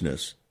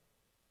righteousness,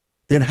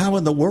 then how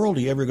in the world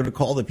are you ever going to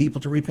call the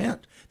people to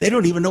repent? They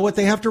don't even know what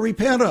they have to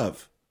repent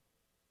of.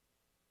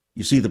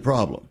 You see the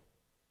problem.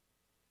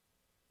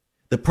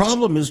 The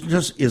problem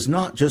is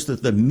not just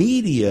that the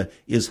media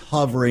is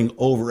hovering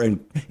over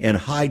and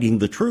hiding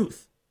the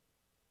truth.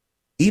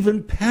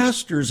 Even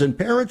pastors and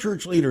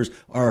parachurch leaders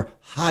are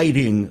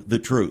hiding the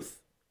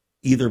truth,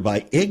 either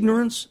by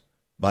ignorance,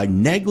 by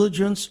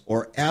negligence,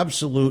 or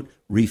absolute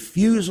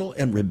refusal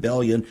and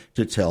rebellion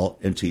to tell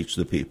and teach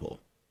the people.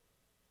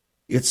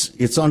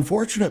 It's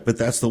unfortunate, but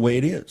that's the way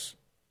it is.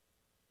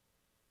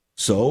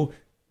 So,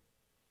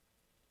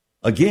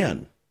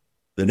 again,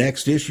 the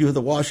next issue of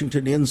the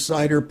Washington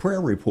Insider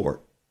Prayer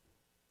Report.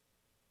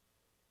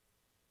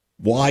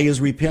 Why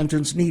is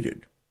repentance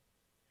needed?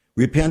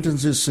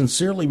 Repentance is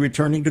sincerely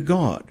returning to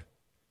God.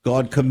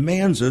 God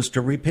commands us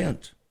to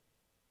repent.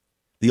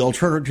 The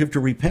alternative to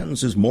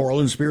repentance is moral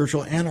and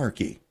spiritual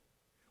anarchy.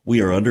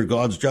 We are under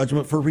God's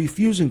judgment for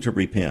refusing to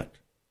repent.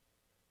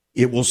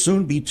 It will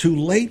soon be too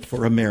late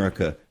for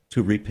America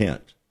to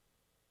repent.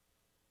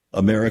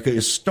 America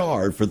is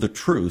starved for the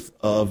truth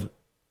of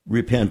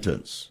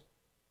repentance.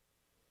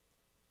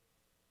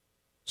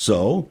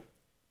 So,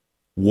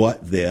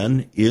 what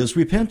then is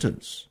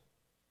repentance?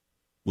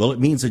 Well, it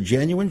means a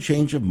genuine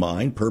change of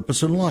mind,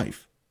 purpose, and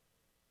life.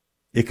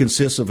 It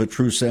consists of a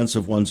true sense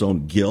of one's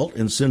own guilt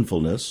and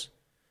sinfulness,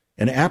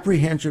 an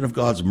apprehension of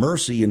God's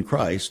mercy in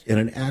Christ, and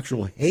an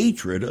actual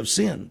hatred of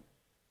sin,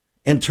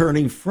 and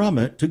turning from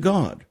it to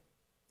God,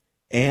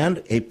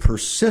 and a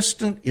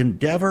persistent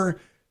endeavor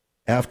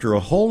after a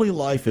holy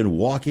life in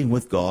walking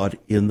with God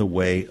in the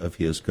way of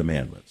his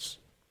commandments.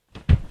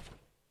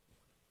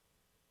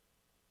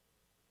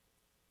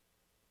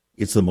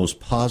 It's the most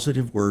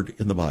positive word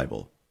in the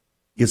Bible.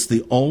 It's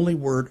the only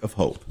word of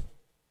hope.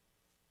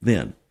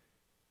 Then,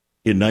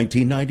 in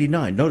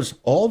 1999, notice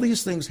all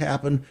these things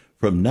happened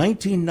from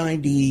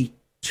 1992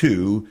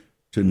 to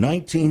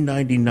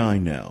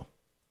 1999 now.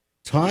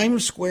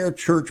 Times Square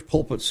Church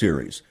Pulpit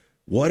Series,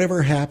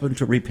 Whatever Happened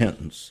to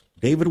Repentance?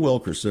 David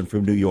Wilkerson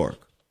from New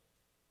York.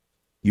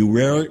 You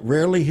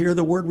rarely hear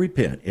the word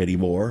repent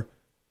anymore.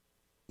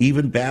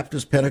 Even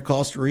Baptist,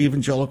 Pentecostal, or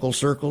evangelical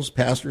circles,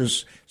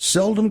 pastors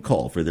seldom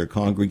call for their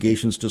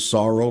congregations to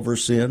sorrow over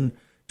sin,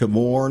 to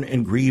mourn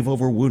and grieve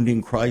over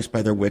wounding Christ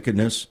by their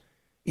wickedness.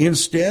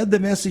 Instead, the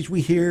message we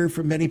hear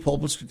from many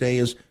pulpits today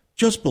is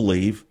just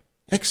believe,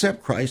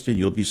 accept Christ, and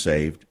you'll be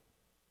saved.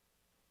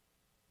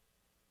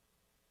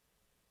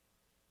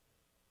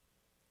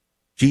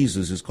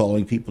 Jesus is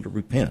calling people to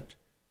repent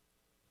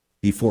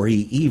before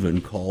he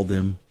even called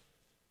them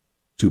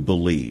to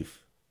believe.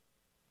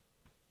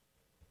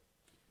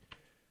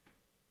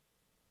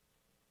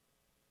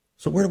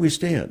 So where do we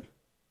stand?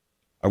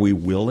 Are we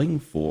willing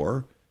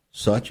for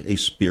such a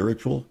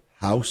spiritual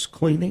house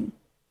cleaning?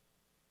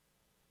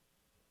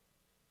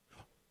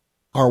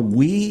 Are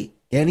we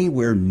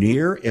anywhere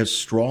near as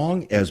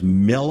strong as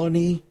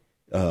Melania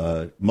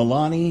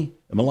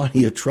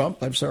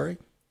Trump,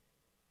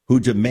 who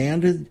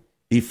demanded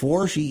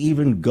before she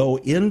even go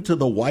into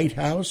the White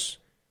House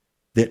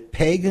that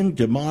pagan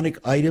demonic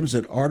items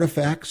and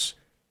artifacts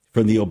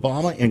from the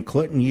Obama and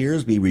Clinton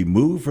years be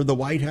removed from the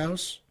White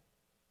House?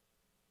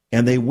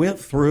 And they went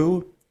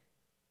through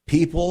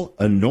people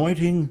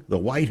anointing the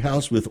White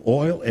House with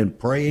oil and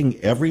praying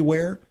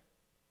everywhere.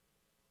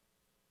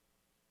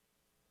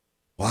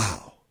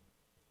 Wow.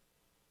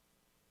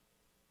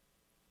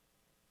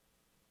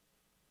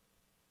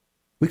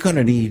 We kind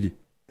of need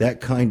that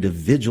kind of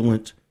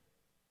vigilant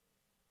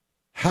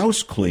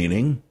house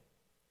cleaning,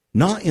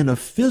 not in a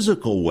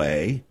physical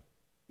way.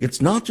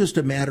 It's not just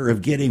a matter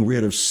of getting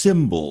rid of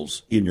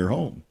symbols in your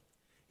home.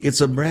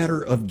 It's a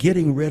matter of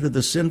getting rid of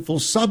the sinful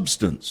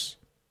substance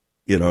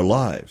in our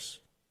lives.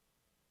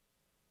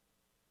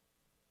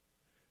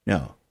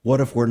 Now,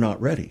 what if we're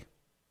not ready?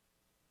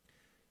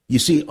 You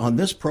see, on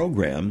this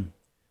program,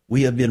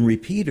 we have been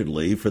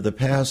repeatedly, for the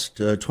past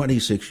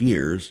 26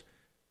 years,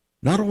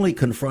 not only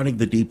confronting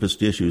the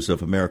deepest issues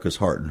of America's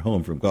heart and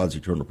home from God's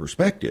eternal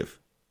perspective,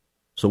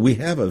 so we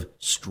have a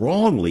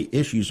strongly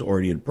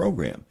issues-oriented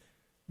program.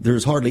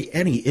 There's hardly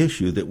any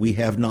issue that we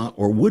have not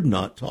or would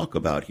not talk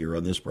about here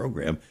on this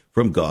program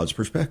from God's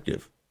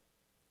perspective.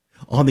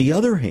 On the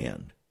other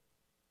hand,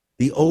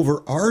 the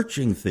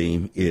overarching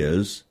theme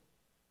is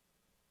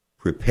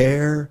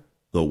prepare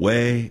the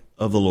way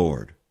of the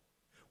Lord.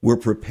 We're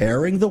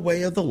preparing the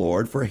way of the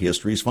Lord for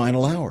history's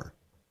final hour.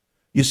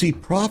 You see,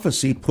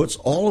 prophecy puts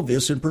all of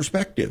this in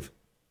perspective.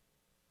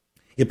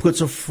 It puts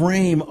a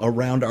frame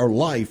around our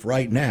life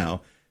right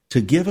now to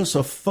give us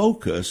a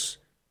focus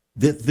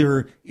that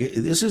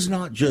this is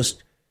not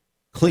just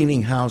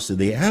cleaning house in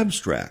the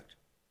abstract.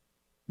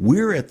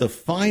 We're at the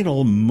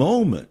final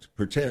moment,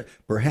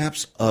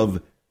 perhaps,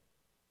 of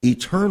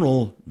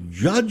eternal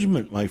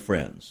judgment, my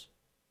friends.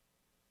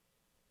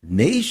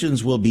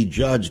 Nations will be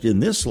judged in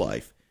this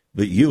life,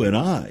 but you and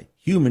I,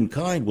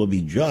 humankind, will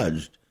be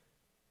judged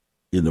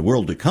in the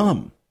world to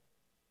come.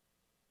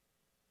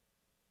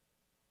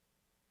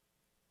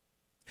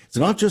 It's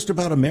not just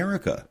about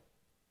America.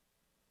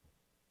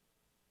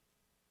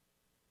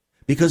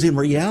 Because in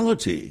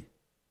reality,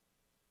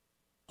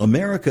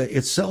 America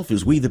itself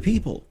is we the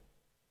people.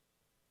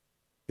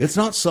 It's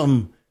not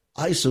some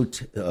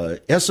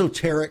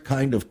esoteric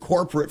kind of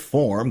corporate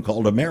form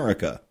called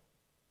America.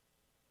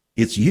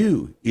 It's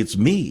you, it's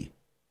me.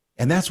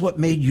 And that's what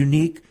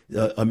made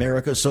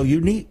America so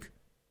unique.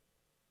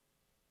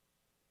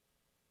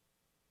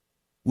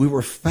 We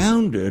were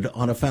founded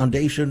on a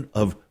foundation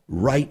of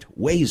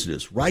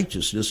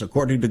righteousness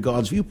according to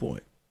God's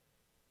viewpoint.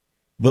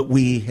 But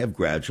we have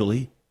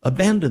gradually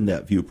abandoned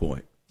that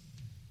viewpoint.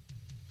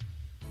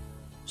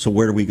 So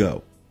where do we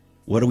go?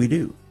 What do we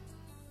do?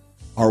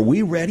 Are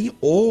we ready,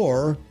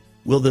 or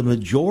will the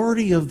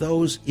majority of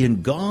those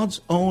in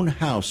God's own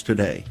house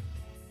today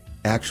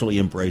actually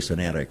embrace an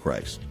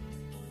antichrist?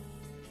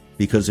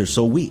 Because they're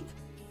so weak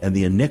and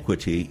the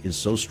iniquity is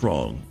so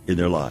strong in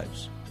their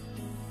lives.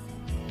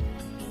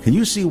 Can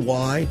you see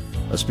why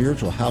a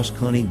spiritual house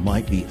cleaning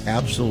might be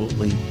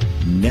absolutely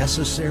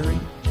necessary?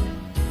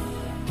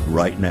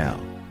 Right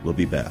now. We'll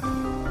be back.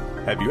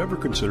 Have you ever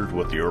considered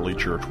what the early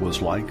church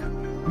was like?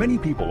 Many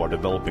people are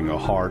developing a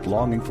heart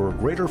longing for a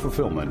greater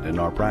fulfillment in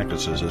our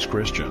practices as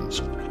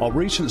Christians. A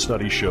recent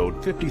study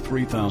showed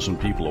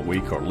 53,000 people a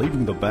week are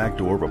leaving the back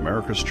door of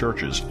America's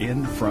churches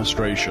in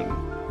frustration.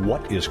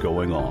 What is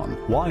going on?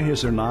 Why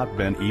has there not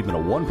been even a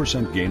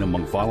 1% gain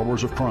among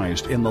followers of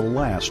Christ in the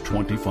last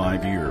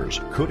 25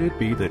 years? Could it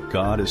be that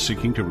God is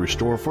seeking to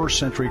restore first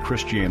century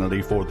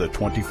Christianity for the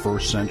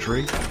 21st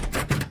century?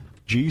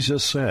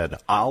 Jesus said,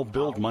 "I'll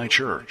build my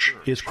church."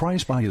 Is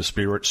Christ by His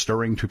Spirit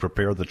stirring to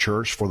prepare the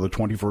church for the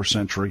 21st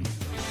century?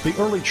 The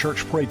early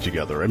church prayed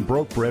together and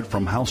broke bread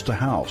from house to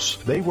house.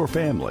 They were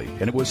family,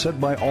 and it was said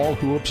by all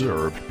who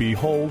observed,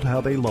 "Behold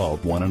how they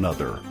love one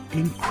another."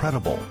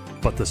 Incredible.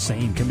 But the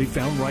same can be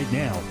found right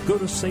now. Go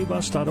to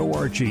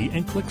saveus.org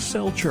and click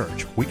Cell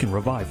Church. We can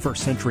revive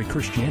first century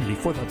Christianity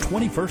for the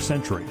 21st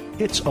century.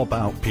 It's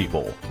about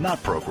people,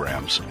 not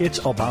programs. It's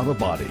about a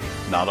body,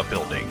 not a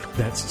building.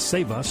 That's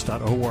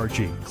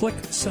saveus.org. Click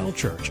Cell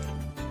Church.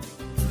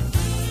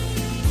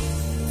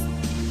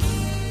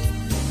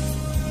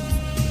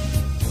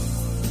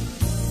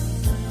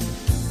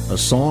 A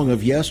song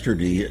of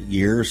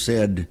yesteryear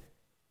said,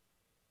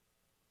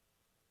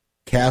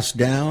 "Cast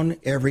down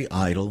every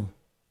idol,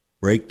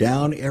 break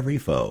down every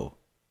foe.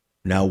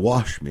 Now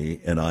wash me,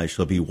 and I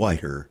shall be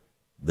whiter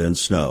than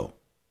snow."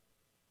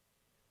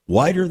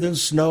 Whiter than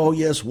snow,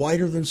 yes,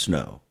 whiter than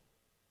snow.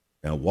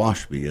 Now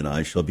wash me, and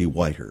I shall be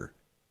whiter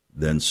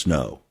than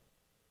snow.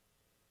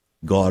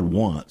 God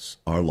wants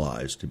our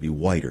lives to be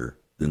whiter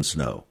than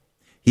snow.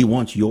 He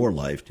wants your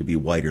life to be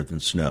whiter than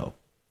snow.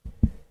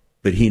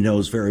 But he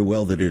knows very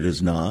well that it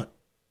is not.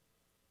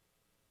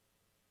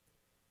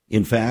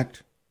 In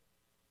fact,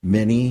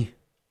 many,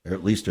 or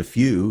at least a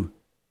few,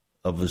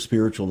 of the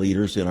spiritual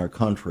leaders in our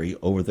country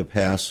over the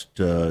past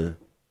 30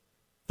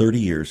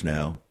 years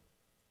now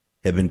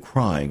have been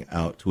crying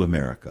out to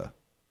America.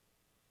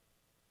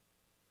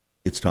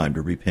 It's time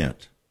to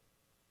repent.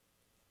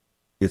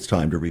 It's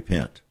time to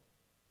repent.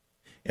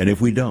 And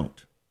if we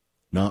don't,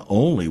 not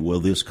only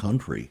will this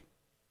country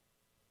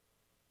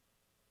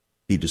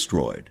be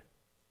destroyed,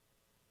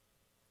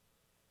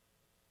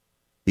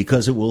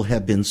 because it will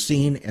have been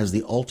seen as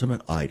the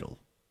ultimate idol,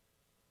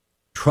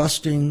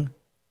 trusting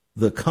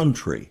the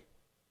country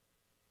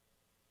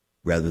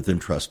rather than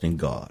trusting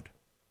God.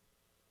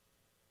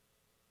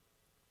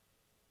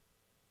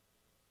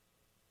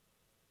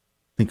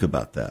 Think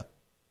about that.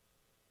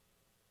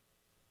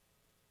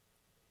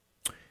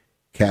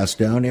 Cast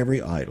down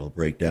every idol,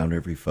 break down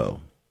every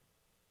foe.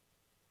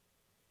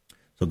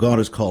 So God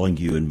is calling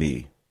you and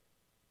me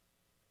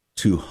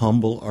to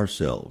humble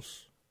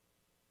ourselves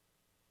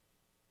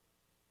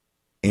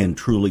and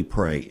truly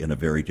pray in a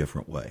very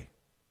different way.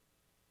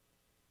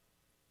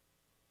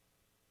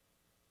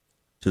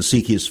 To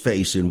seek his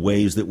face in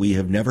ways that we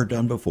have never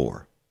done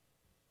before.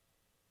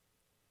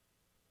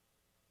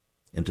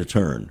 And to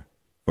turn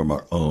from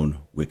our own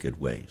wicked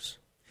ways.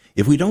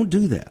 If we don't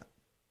do that,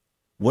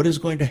 what is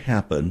going to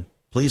happen?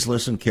 Please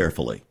listen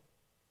carefully.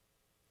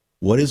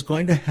 What is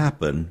going to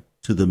happen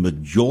to the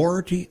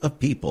majority of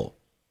people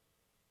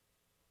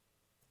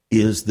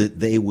is that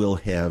they will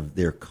have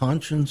their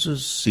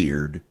consciences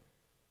seared.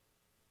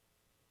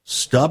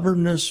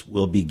 Stubbornness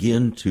will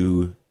begin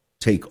to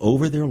take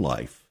over their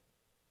life.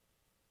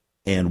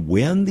 And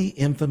when the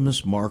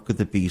infamous mark of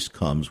the beast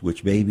comes,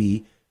 which may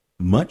be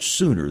much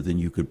sooner than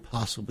you could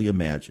possibly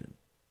imagine,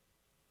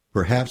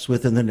 perhaps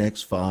within the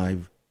next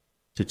 5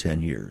 to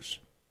 10 years,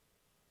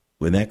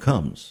 when that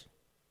comes,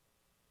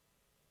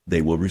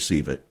 they will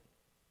receive it.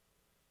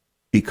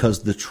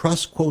 Because the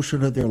trust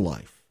quotient of their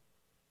life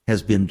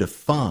has been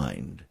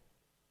defined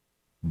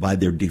by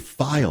their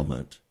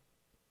defilement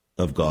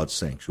of God's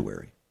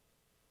sanctuary.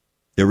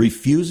 They're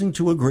refusing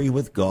to agree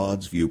with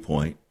God's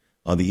viewpoint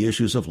on the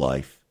issues of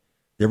life.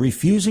 They're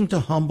refusing to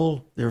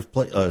humble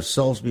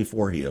themselves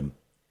before him,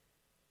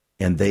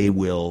 and they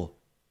will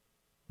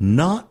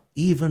not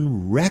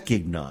even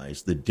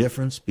recognize the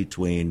difference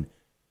between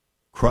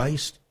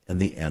Christ and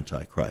the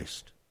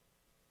Antichrist.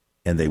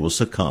 And they will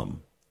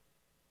succumb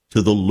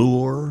to the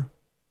lure,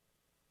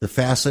 the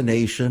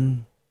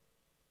fascination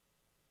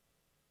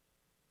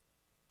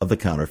of the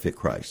counterfeit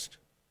Christ.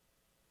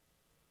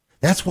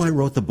 That's why I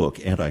wrote the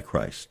book,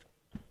 Antichrist,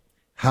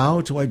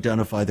 How to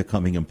Identify the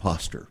Coming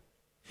Imposter.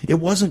 It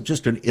wasn't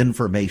just an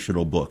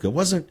informational book. It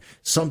wasn't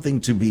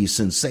something to be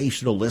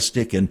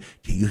sensationalistic and,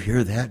 do you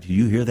hear that? Do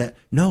you hear that?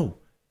 No.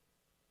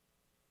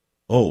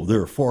 Oh,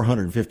 there are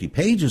 450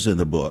 pages in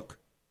the book.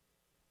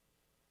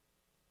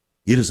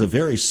 It is a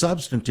very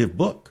substantive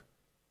book.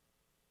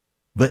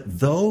 But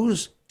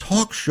those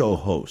talk show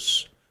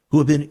hosts who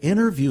have been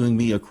interviewing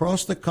me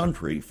across the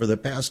country for the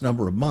past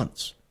number of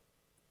months,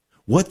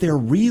 what they're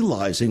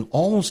realizing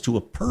almost to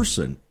a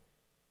person,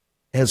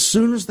 as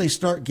soon as they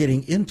start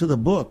getting into the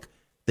book,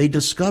 they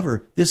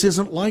discover this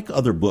isn't like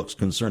other books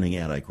concerning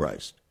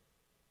Antichrist.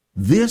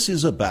 This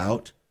is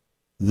about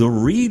the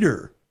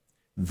reader.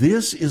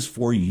 This is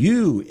for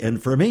you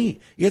and for me.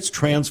 It's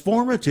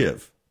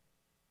transformative.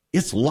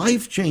 It's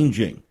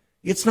life-changing.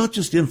 It's not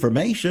just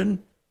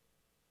information.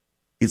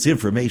 It's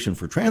information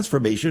for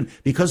transformation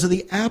because of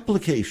the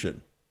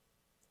application.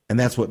 And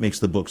that's what makes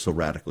the book so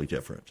radically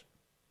different.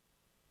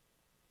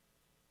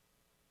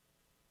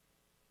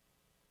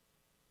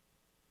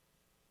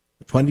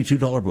 A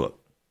 $22 book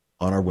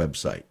on our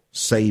website,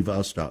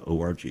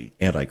 saveus.org,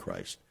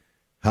 Antichrist.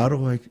 How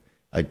do I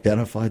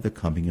identify the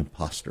coming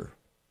imposter?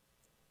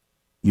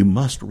 You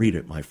must read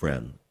it, my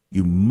friend.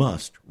 You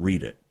must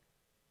read it.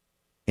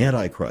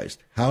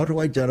 Antichrist, How to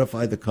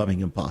Identify the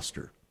Coming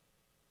Imposter.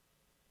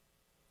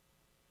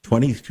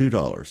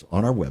 $22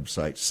 on our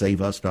website,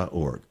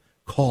 saveus.org.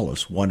 Call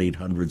us,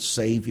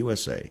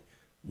 1-800-SAVE-USA,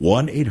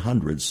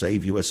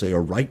 1-800-SAVE-USA,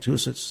 or write to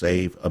us at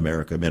Save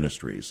America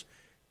Ministries,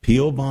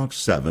 P.O. Box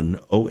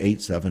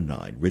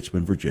 70879,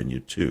 Richmond, Virginia,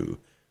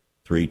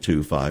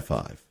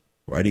 23255.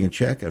 Writing a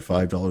check at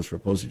 $5 for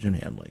postage and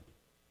handling.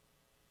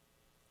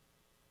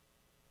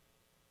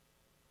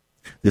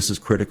 This is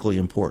critically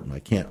important. I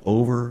can't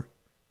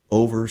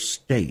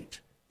overstate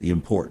the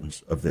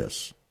importance of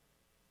this.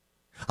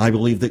 I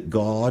believe that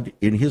God,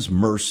 in his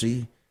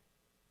mercy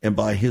and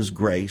by his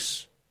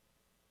grace,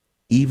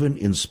 even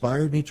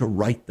inspired me to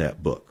write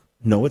that book.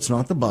 No, it's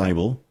not the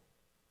Bible,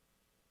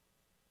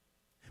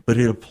 but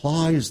it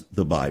applies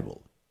the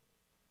Bible.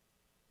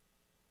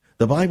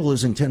 The Bible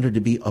is intended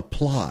to be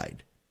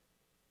applied.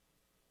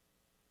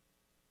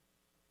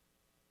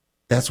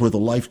 That's where the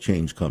life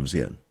change comes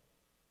in.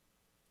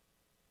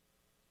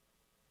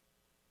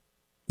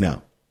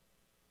 Now,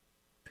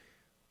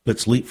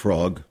 let's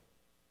leapfrog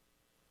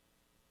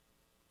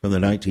from the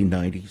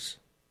 1990s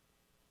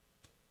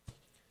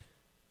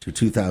to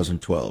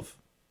 2012.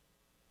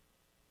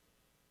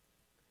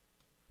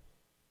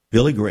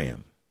 Billy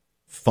Graham,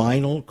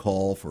 final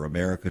call for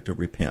America to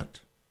repent.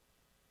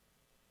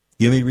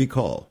 You may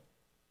recall,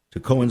 to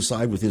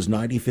coincide with his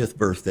 95th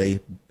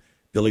birthday,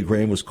 Billy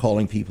Graham was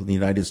calling people in the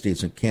United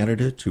States and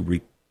Canada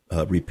to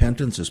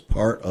repentance as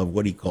part of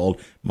what he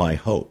called My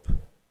Hope.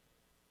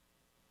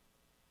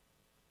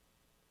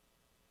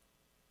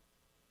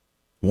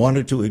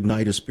 Wanted to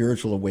ignite a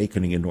spiritual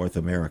awakening in North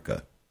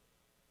America.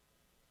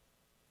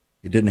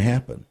 It didn't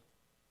happen.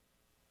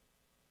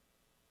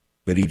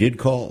 But he did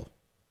call.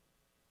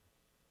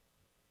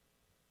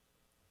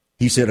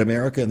 He said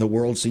America and the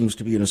world seems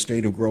to be in a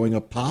state of growing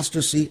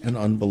apostasy and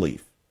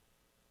unbelief.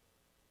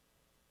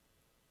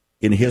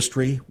 In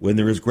history, when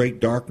there is great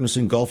darkness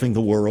engulfing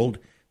the world,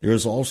 there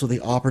is also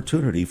the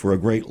opportunity for a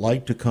great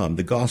light to come,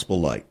 the gospel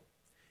light.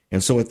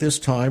 And so at this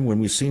time, when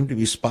we seem to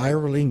be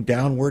spiraling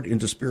downward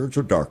into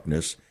spiritual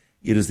darkness,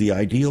 it is the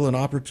ideal and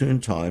opportune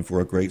time for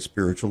a great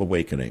spiritual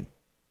awakening.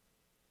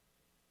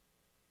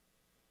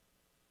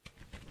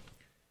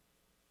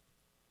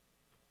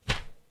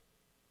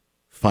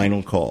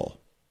 Final call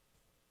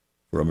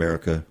for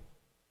America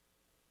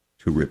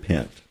to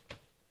repent.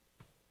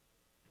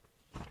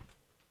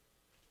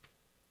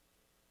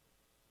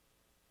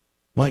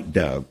 Mike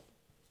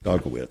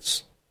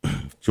Dogowitz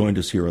joined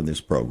us here on this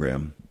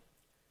program.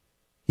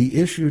 He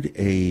issued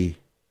a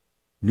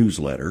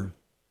newsletter,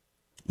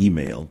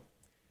 email,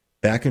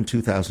 back in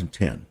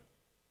 2010.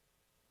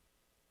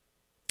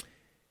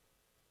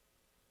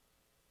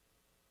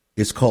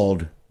 It's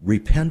called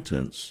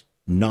Repentance,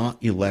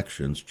 Not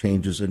Elections,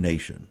 Changes a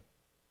Nation.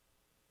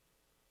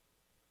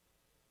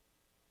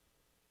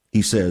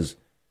 He says,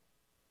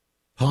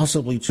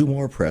 possibly 2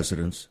 more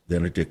presidents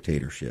than a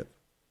dictatorship.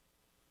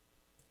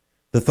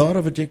 The thought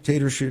of a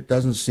dictatorship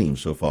doesn't seem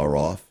so far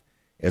off.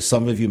 As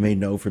some of you may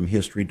know from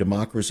history,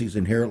 democracies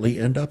inherently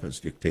end up as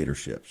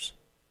dictatorships.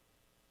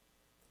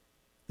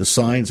 The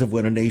signs of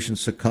when a nation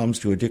succumbs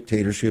to a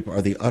dictatorship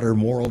are the utter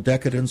moral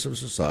decadence of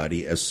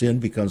society as sin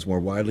becomes more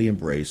widely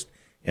embraced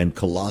and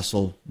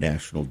colossal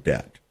national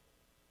debt.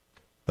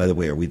 By the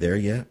way, are we there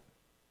yet?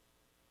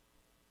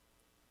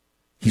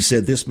 He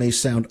said this may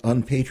sound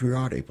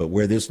unpatriotic, but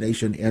where this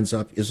nation ends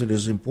up isn't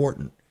as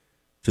important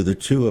to the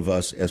two of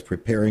us as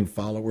preparing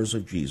followers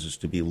of Jesus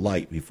to be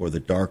light before the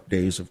dark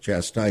days of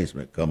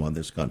chastisement come on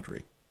this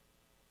country.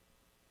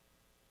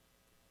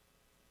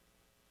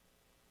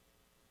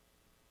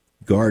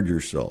 Guard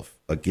yourself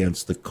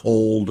against the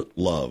cold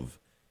love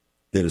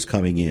that is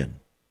coming in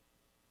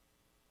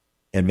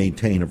and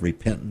maintain a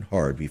repentant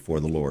heart before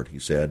the Lord, he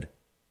said.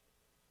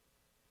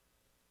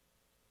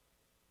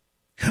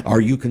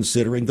 Are you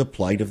considering the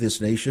plight of this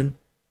nation?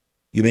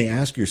 You may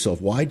ask yourself,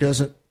 why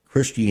doesn't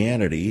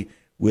Christianity,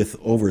 with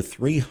over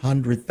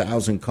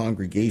 300,000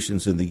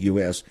 congregations in the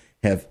U.S.,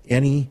 have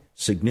any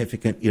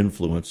significant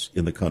influence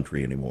in the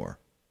country anymore?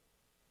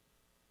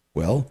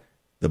 Well,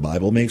 the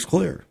Bible makes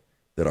clear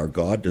that our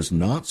God does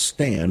not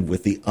stand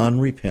with the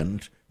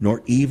unrepentant,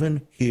 nor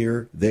even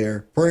hear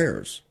their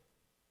prayers.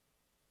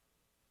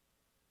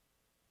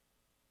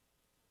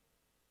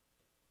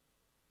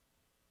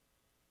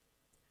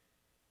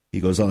 He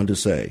goes on to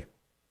say,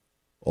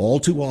 all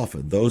too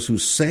often, those who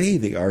say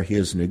they are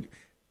his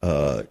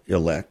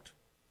elect,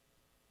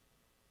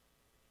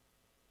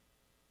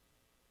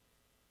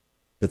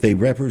 that they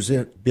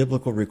represent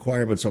biblical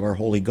requirements of our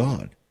holy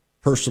God,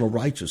 personal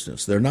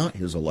righteousness. They're not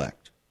his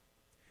elect.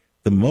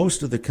 The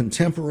most of the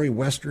contemporary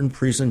Western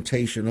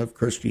presentation of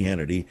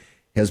Christianity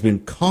has been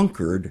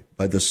conquered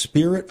by the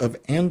spirit of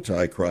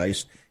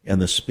Antichrist and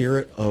the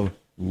spirit of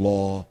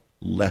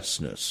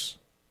lawlessness.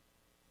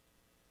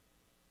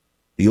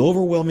 The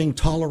overwhelming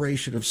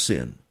toleration of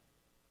sin,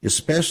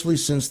 especially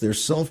since their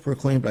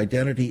self-proclaimed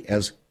identity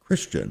as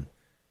Christian,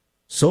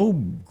 so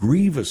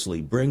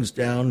grievously brings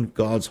down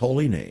God's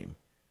holy name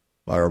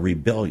by a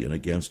rebellion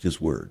against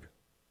his word.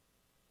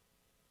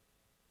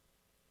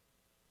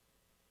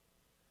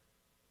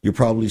 You're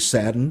probably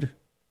saddened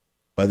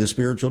by the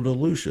spiritual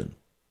delusion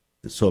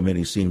that so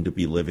many seem to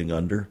be living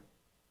under.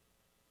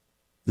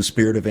 The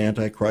spirit of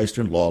Antichrist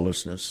and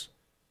lawlessness.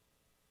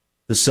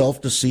 The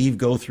self-deceived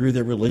go through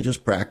their religious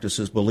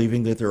practices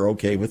believing that they're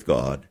okay with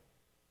God.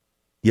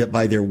 Yet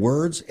by their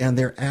words and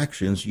their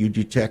actions, you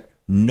detect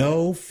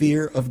no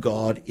fear of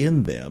God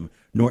in them,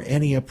 nor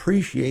any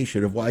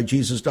appreciation of why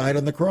Jesus died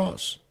on the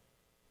cross.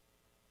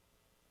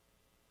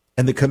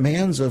 And the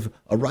commands of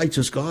a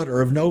righteous God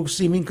are of no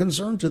seeming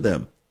concern to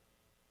them.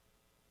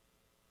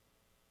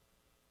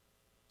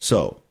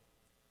 So,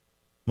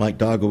 Mike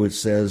Dogowitz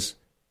says,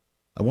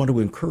 I want to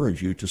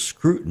encourage you to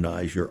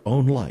scrutinize your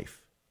own life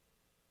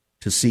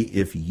to see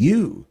if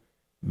you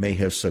may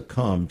have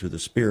succumbed to the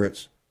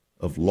spirits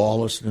of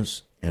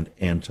lawlessness and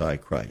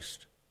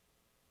Antichrist.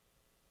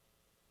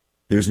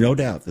 There's no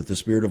doubt that the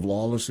spirit of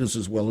lawlessness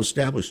is well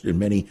established in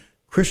many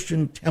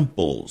Christian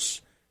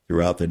temples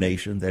throughout the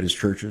nation, that is,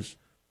 churches.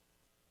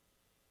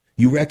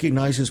 You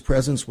recognize his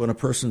presence when a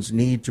person's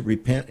need to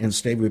repent and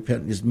stay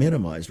repentant is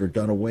minimized or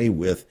done away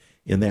with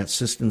in that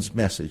system's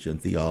message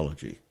and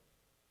theology.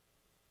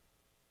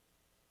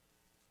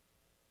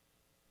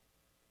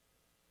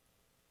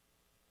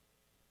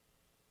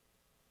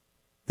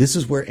 This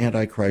is where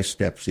Antichrist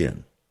steps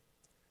in,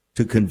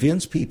 to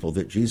convince people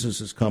that Jesus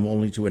has come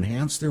only to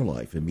enhance their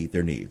life and meet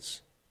their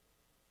needs.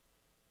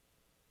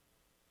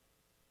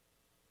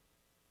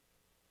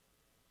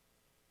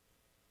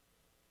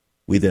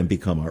 We then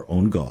become our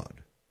own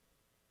God,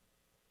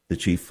 the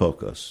chief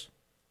focus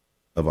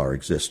of our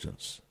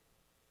existence.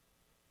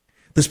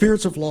 The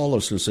spirits of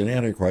lawlessness and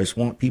Antichrist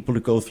want people to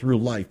go through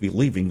life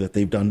believing that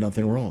they've done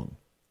nothing wrong.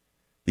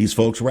 These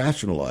folks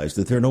rationalize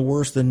that they're no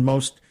worse than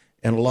most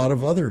and a lot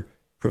of other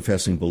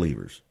professing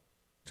believers.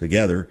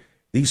 Together,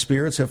 these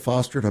spirits have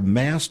fostered a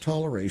mass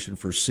toleration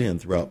for sin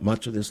throughout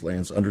much of this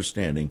land's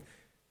understanding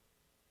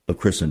of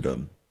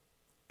Christendom,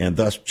 and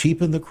thus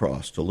cheapened the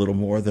cross to little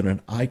more than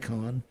an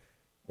icon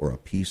or a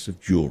piece of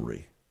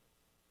jewelry.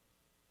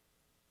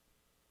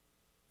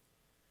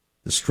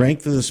 The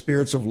strength of the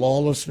spirits of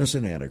lawlessness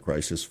and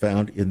Antichrist is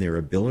found in their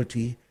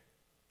ability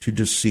to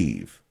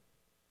deceive.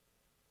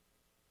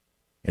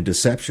 And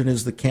deception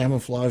is the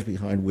camouflage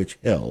behind which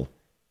hell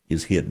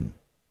is hidden.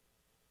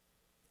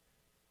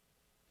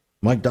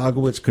 Mike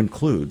Dogowitz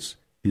concludes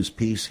his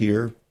piece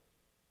here,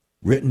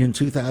 written in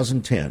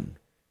 2010,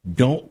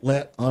 "Don't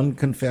let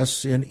unconfessed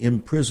sin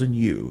imprison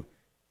you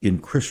in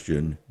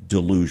Christian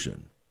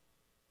delusion.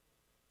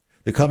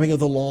 The coming of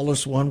the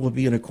lawless one will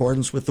be in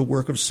accordance with the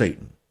work of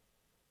Satan,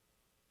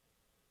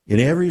 in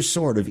every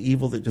sort of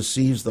evil that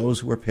deceives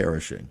those who are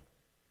perishing.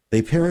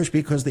 They perish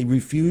because they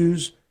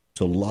refuse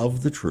to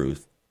love the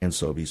truth and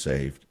so be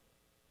saved.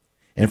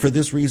 And for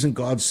this reason,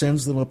 God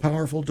sends them a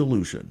powerful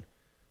delusion,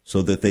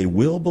 so that they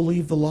will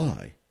believe the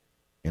lie,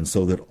 and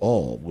so that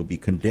all will be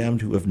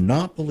condemned who have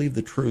not believed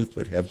the truth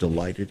but have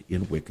delighted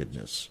in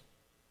wickedness."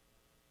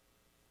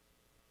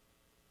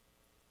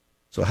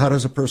 So how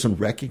does a person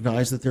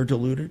recognize that they're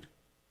deluded?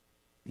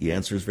 The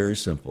answer is very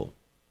simple.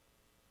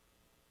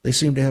 They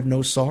seem to have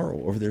no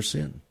sorrow over their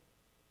sin.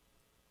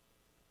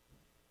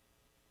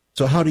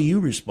 So how do you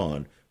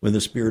respond when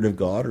the Spirit of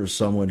God or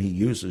someone he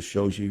uses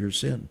shows you your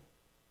sin?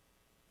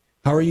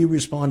 How are you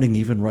responding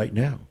even right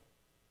now?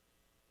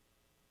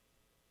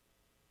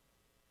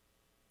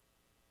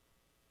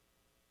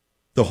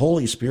 The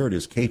Holy Spirit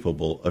is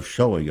capable of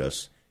showing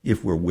us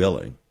if we're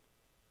willing.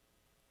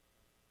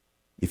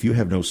 If you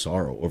have no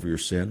sorrow over your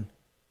sin,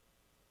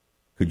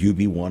 could you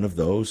be one of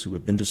those who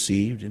have been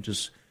deceived into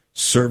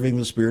serving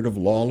the spirit of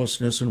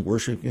lawlessness and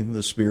worshiping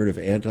the spirit of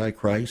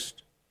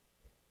Antichrist?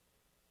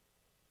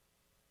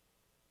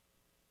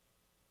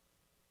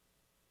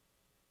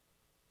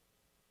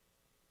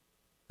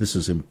 This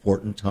is an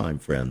important time,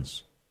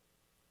 friends.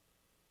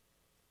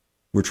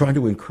 We're trying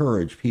to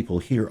encourage people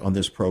here on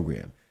this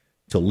program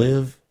to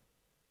live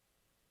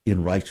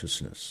in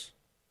righteousness,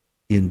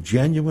 in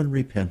genuine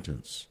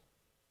repentance,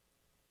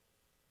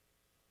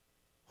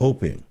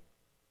 hoping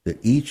that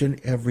each and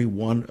every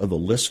one of the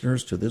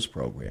listeners to this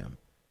program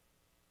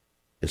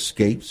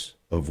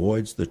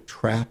avoids the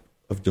trap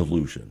of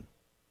delusion.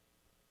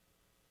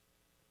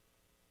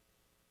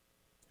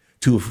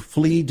 To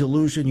flee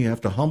delusion, you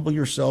have to humble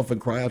yourself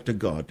and cry out to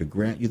God to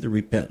grant you the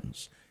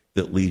repentance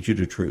that leads you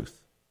to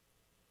truth.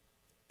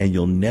 And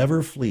you'll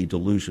never flee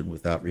delusion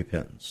without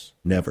repentance.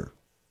 Never.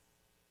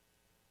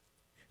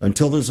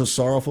 Until there's a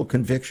sorrowful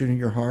conviction in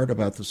your heart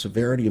about the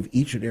severity of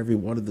each and every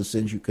one of the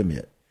sins you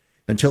commit.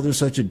 Until there's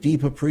such a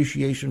deep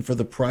appreciation for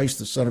the price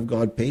the Son of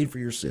God paid for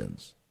your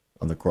sins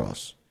on the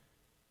cross.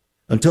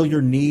 Until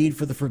your need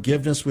for the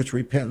forgiveness which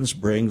repentance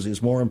brings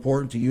is more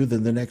important to you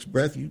than the next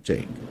breath you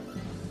take,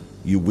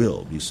 you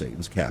will be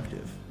Satan's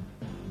captive.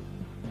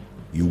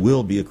 You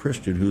will be a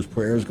Christian whose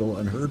prayers go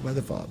unheard by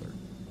the Father.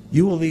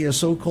 You will be a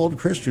so-called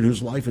Christian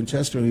whose life and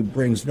testimony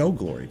brings no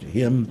glory to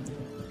him,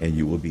 and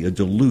you will be a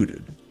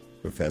deluded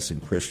professing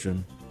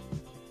Christian.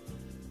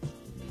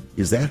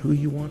 Is that who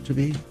you want to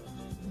be?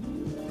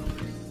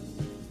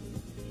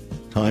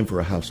 Time for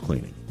a house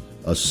cleaning.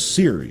 A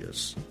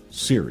serious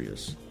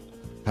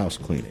house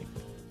cleaning.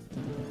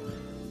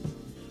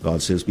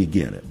 God says,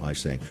 begin at my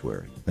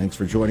sanctuary. Thanks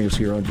for joining us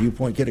here on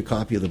Viewpoint. Get a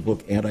copy of the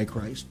book,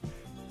 Antichrist,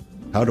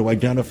 How to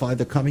Identify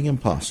the Coming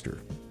Imposter.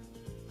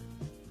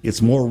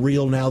 It's more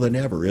real now than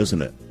ever,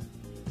 isn't it?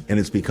 And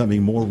it's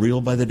becoming more real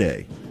by the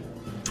day.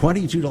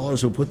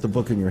 $22 will put the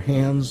book in your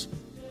hands.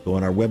 Go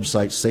on our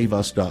website,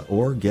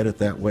 saveus.org. Get it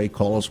that way.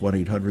 Call us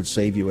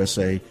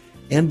 1-800-SAVE-USA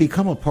and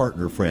become a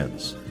partner,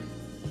 friends.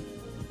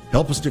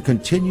 Help us to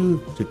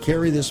continue to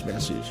carry this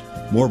message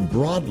more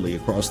broadly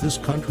across this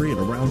country and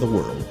around the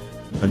world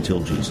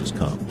until Jesus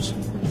comes.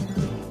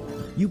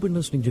 You've been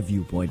listening to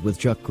Viewpoint with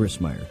Chuck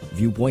Christmeyer.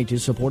 Viewpoint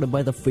is supported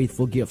by the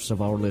faithful gifts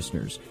of our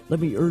listeners. Let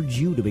me urge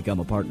you to become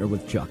a partner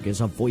with Chuck as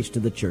a voice to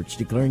the church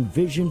declaring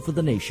vision for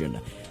the nation.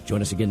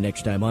 Join us again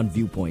next time on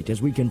Viewpoint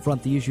as we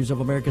confront the issues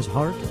of America's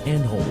heart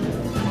and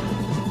home.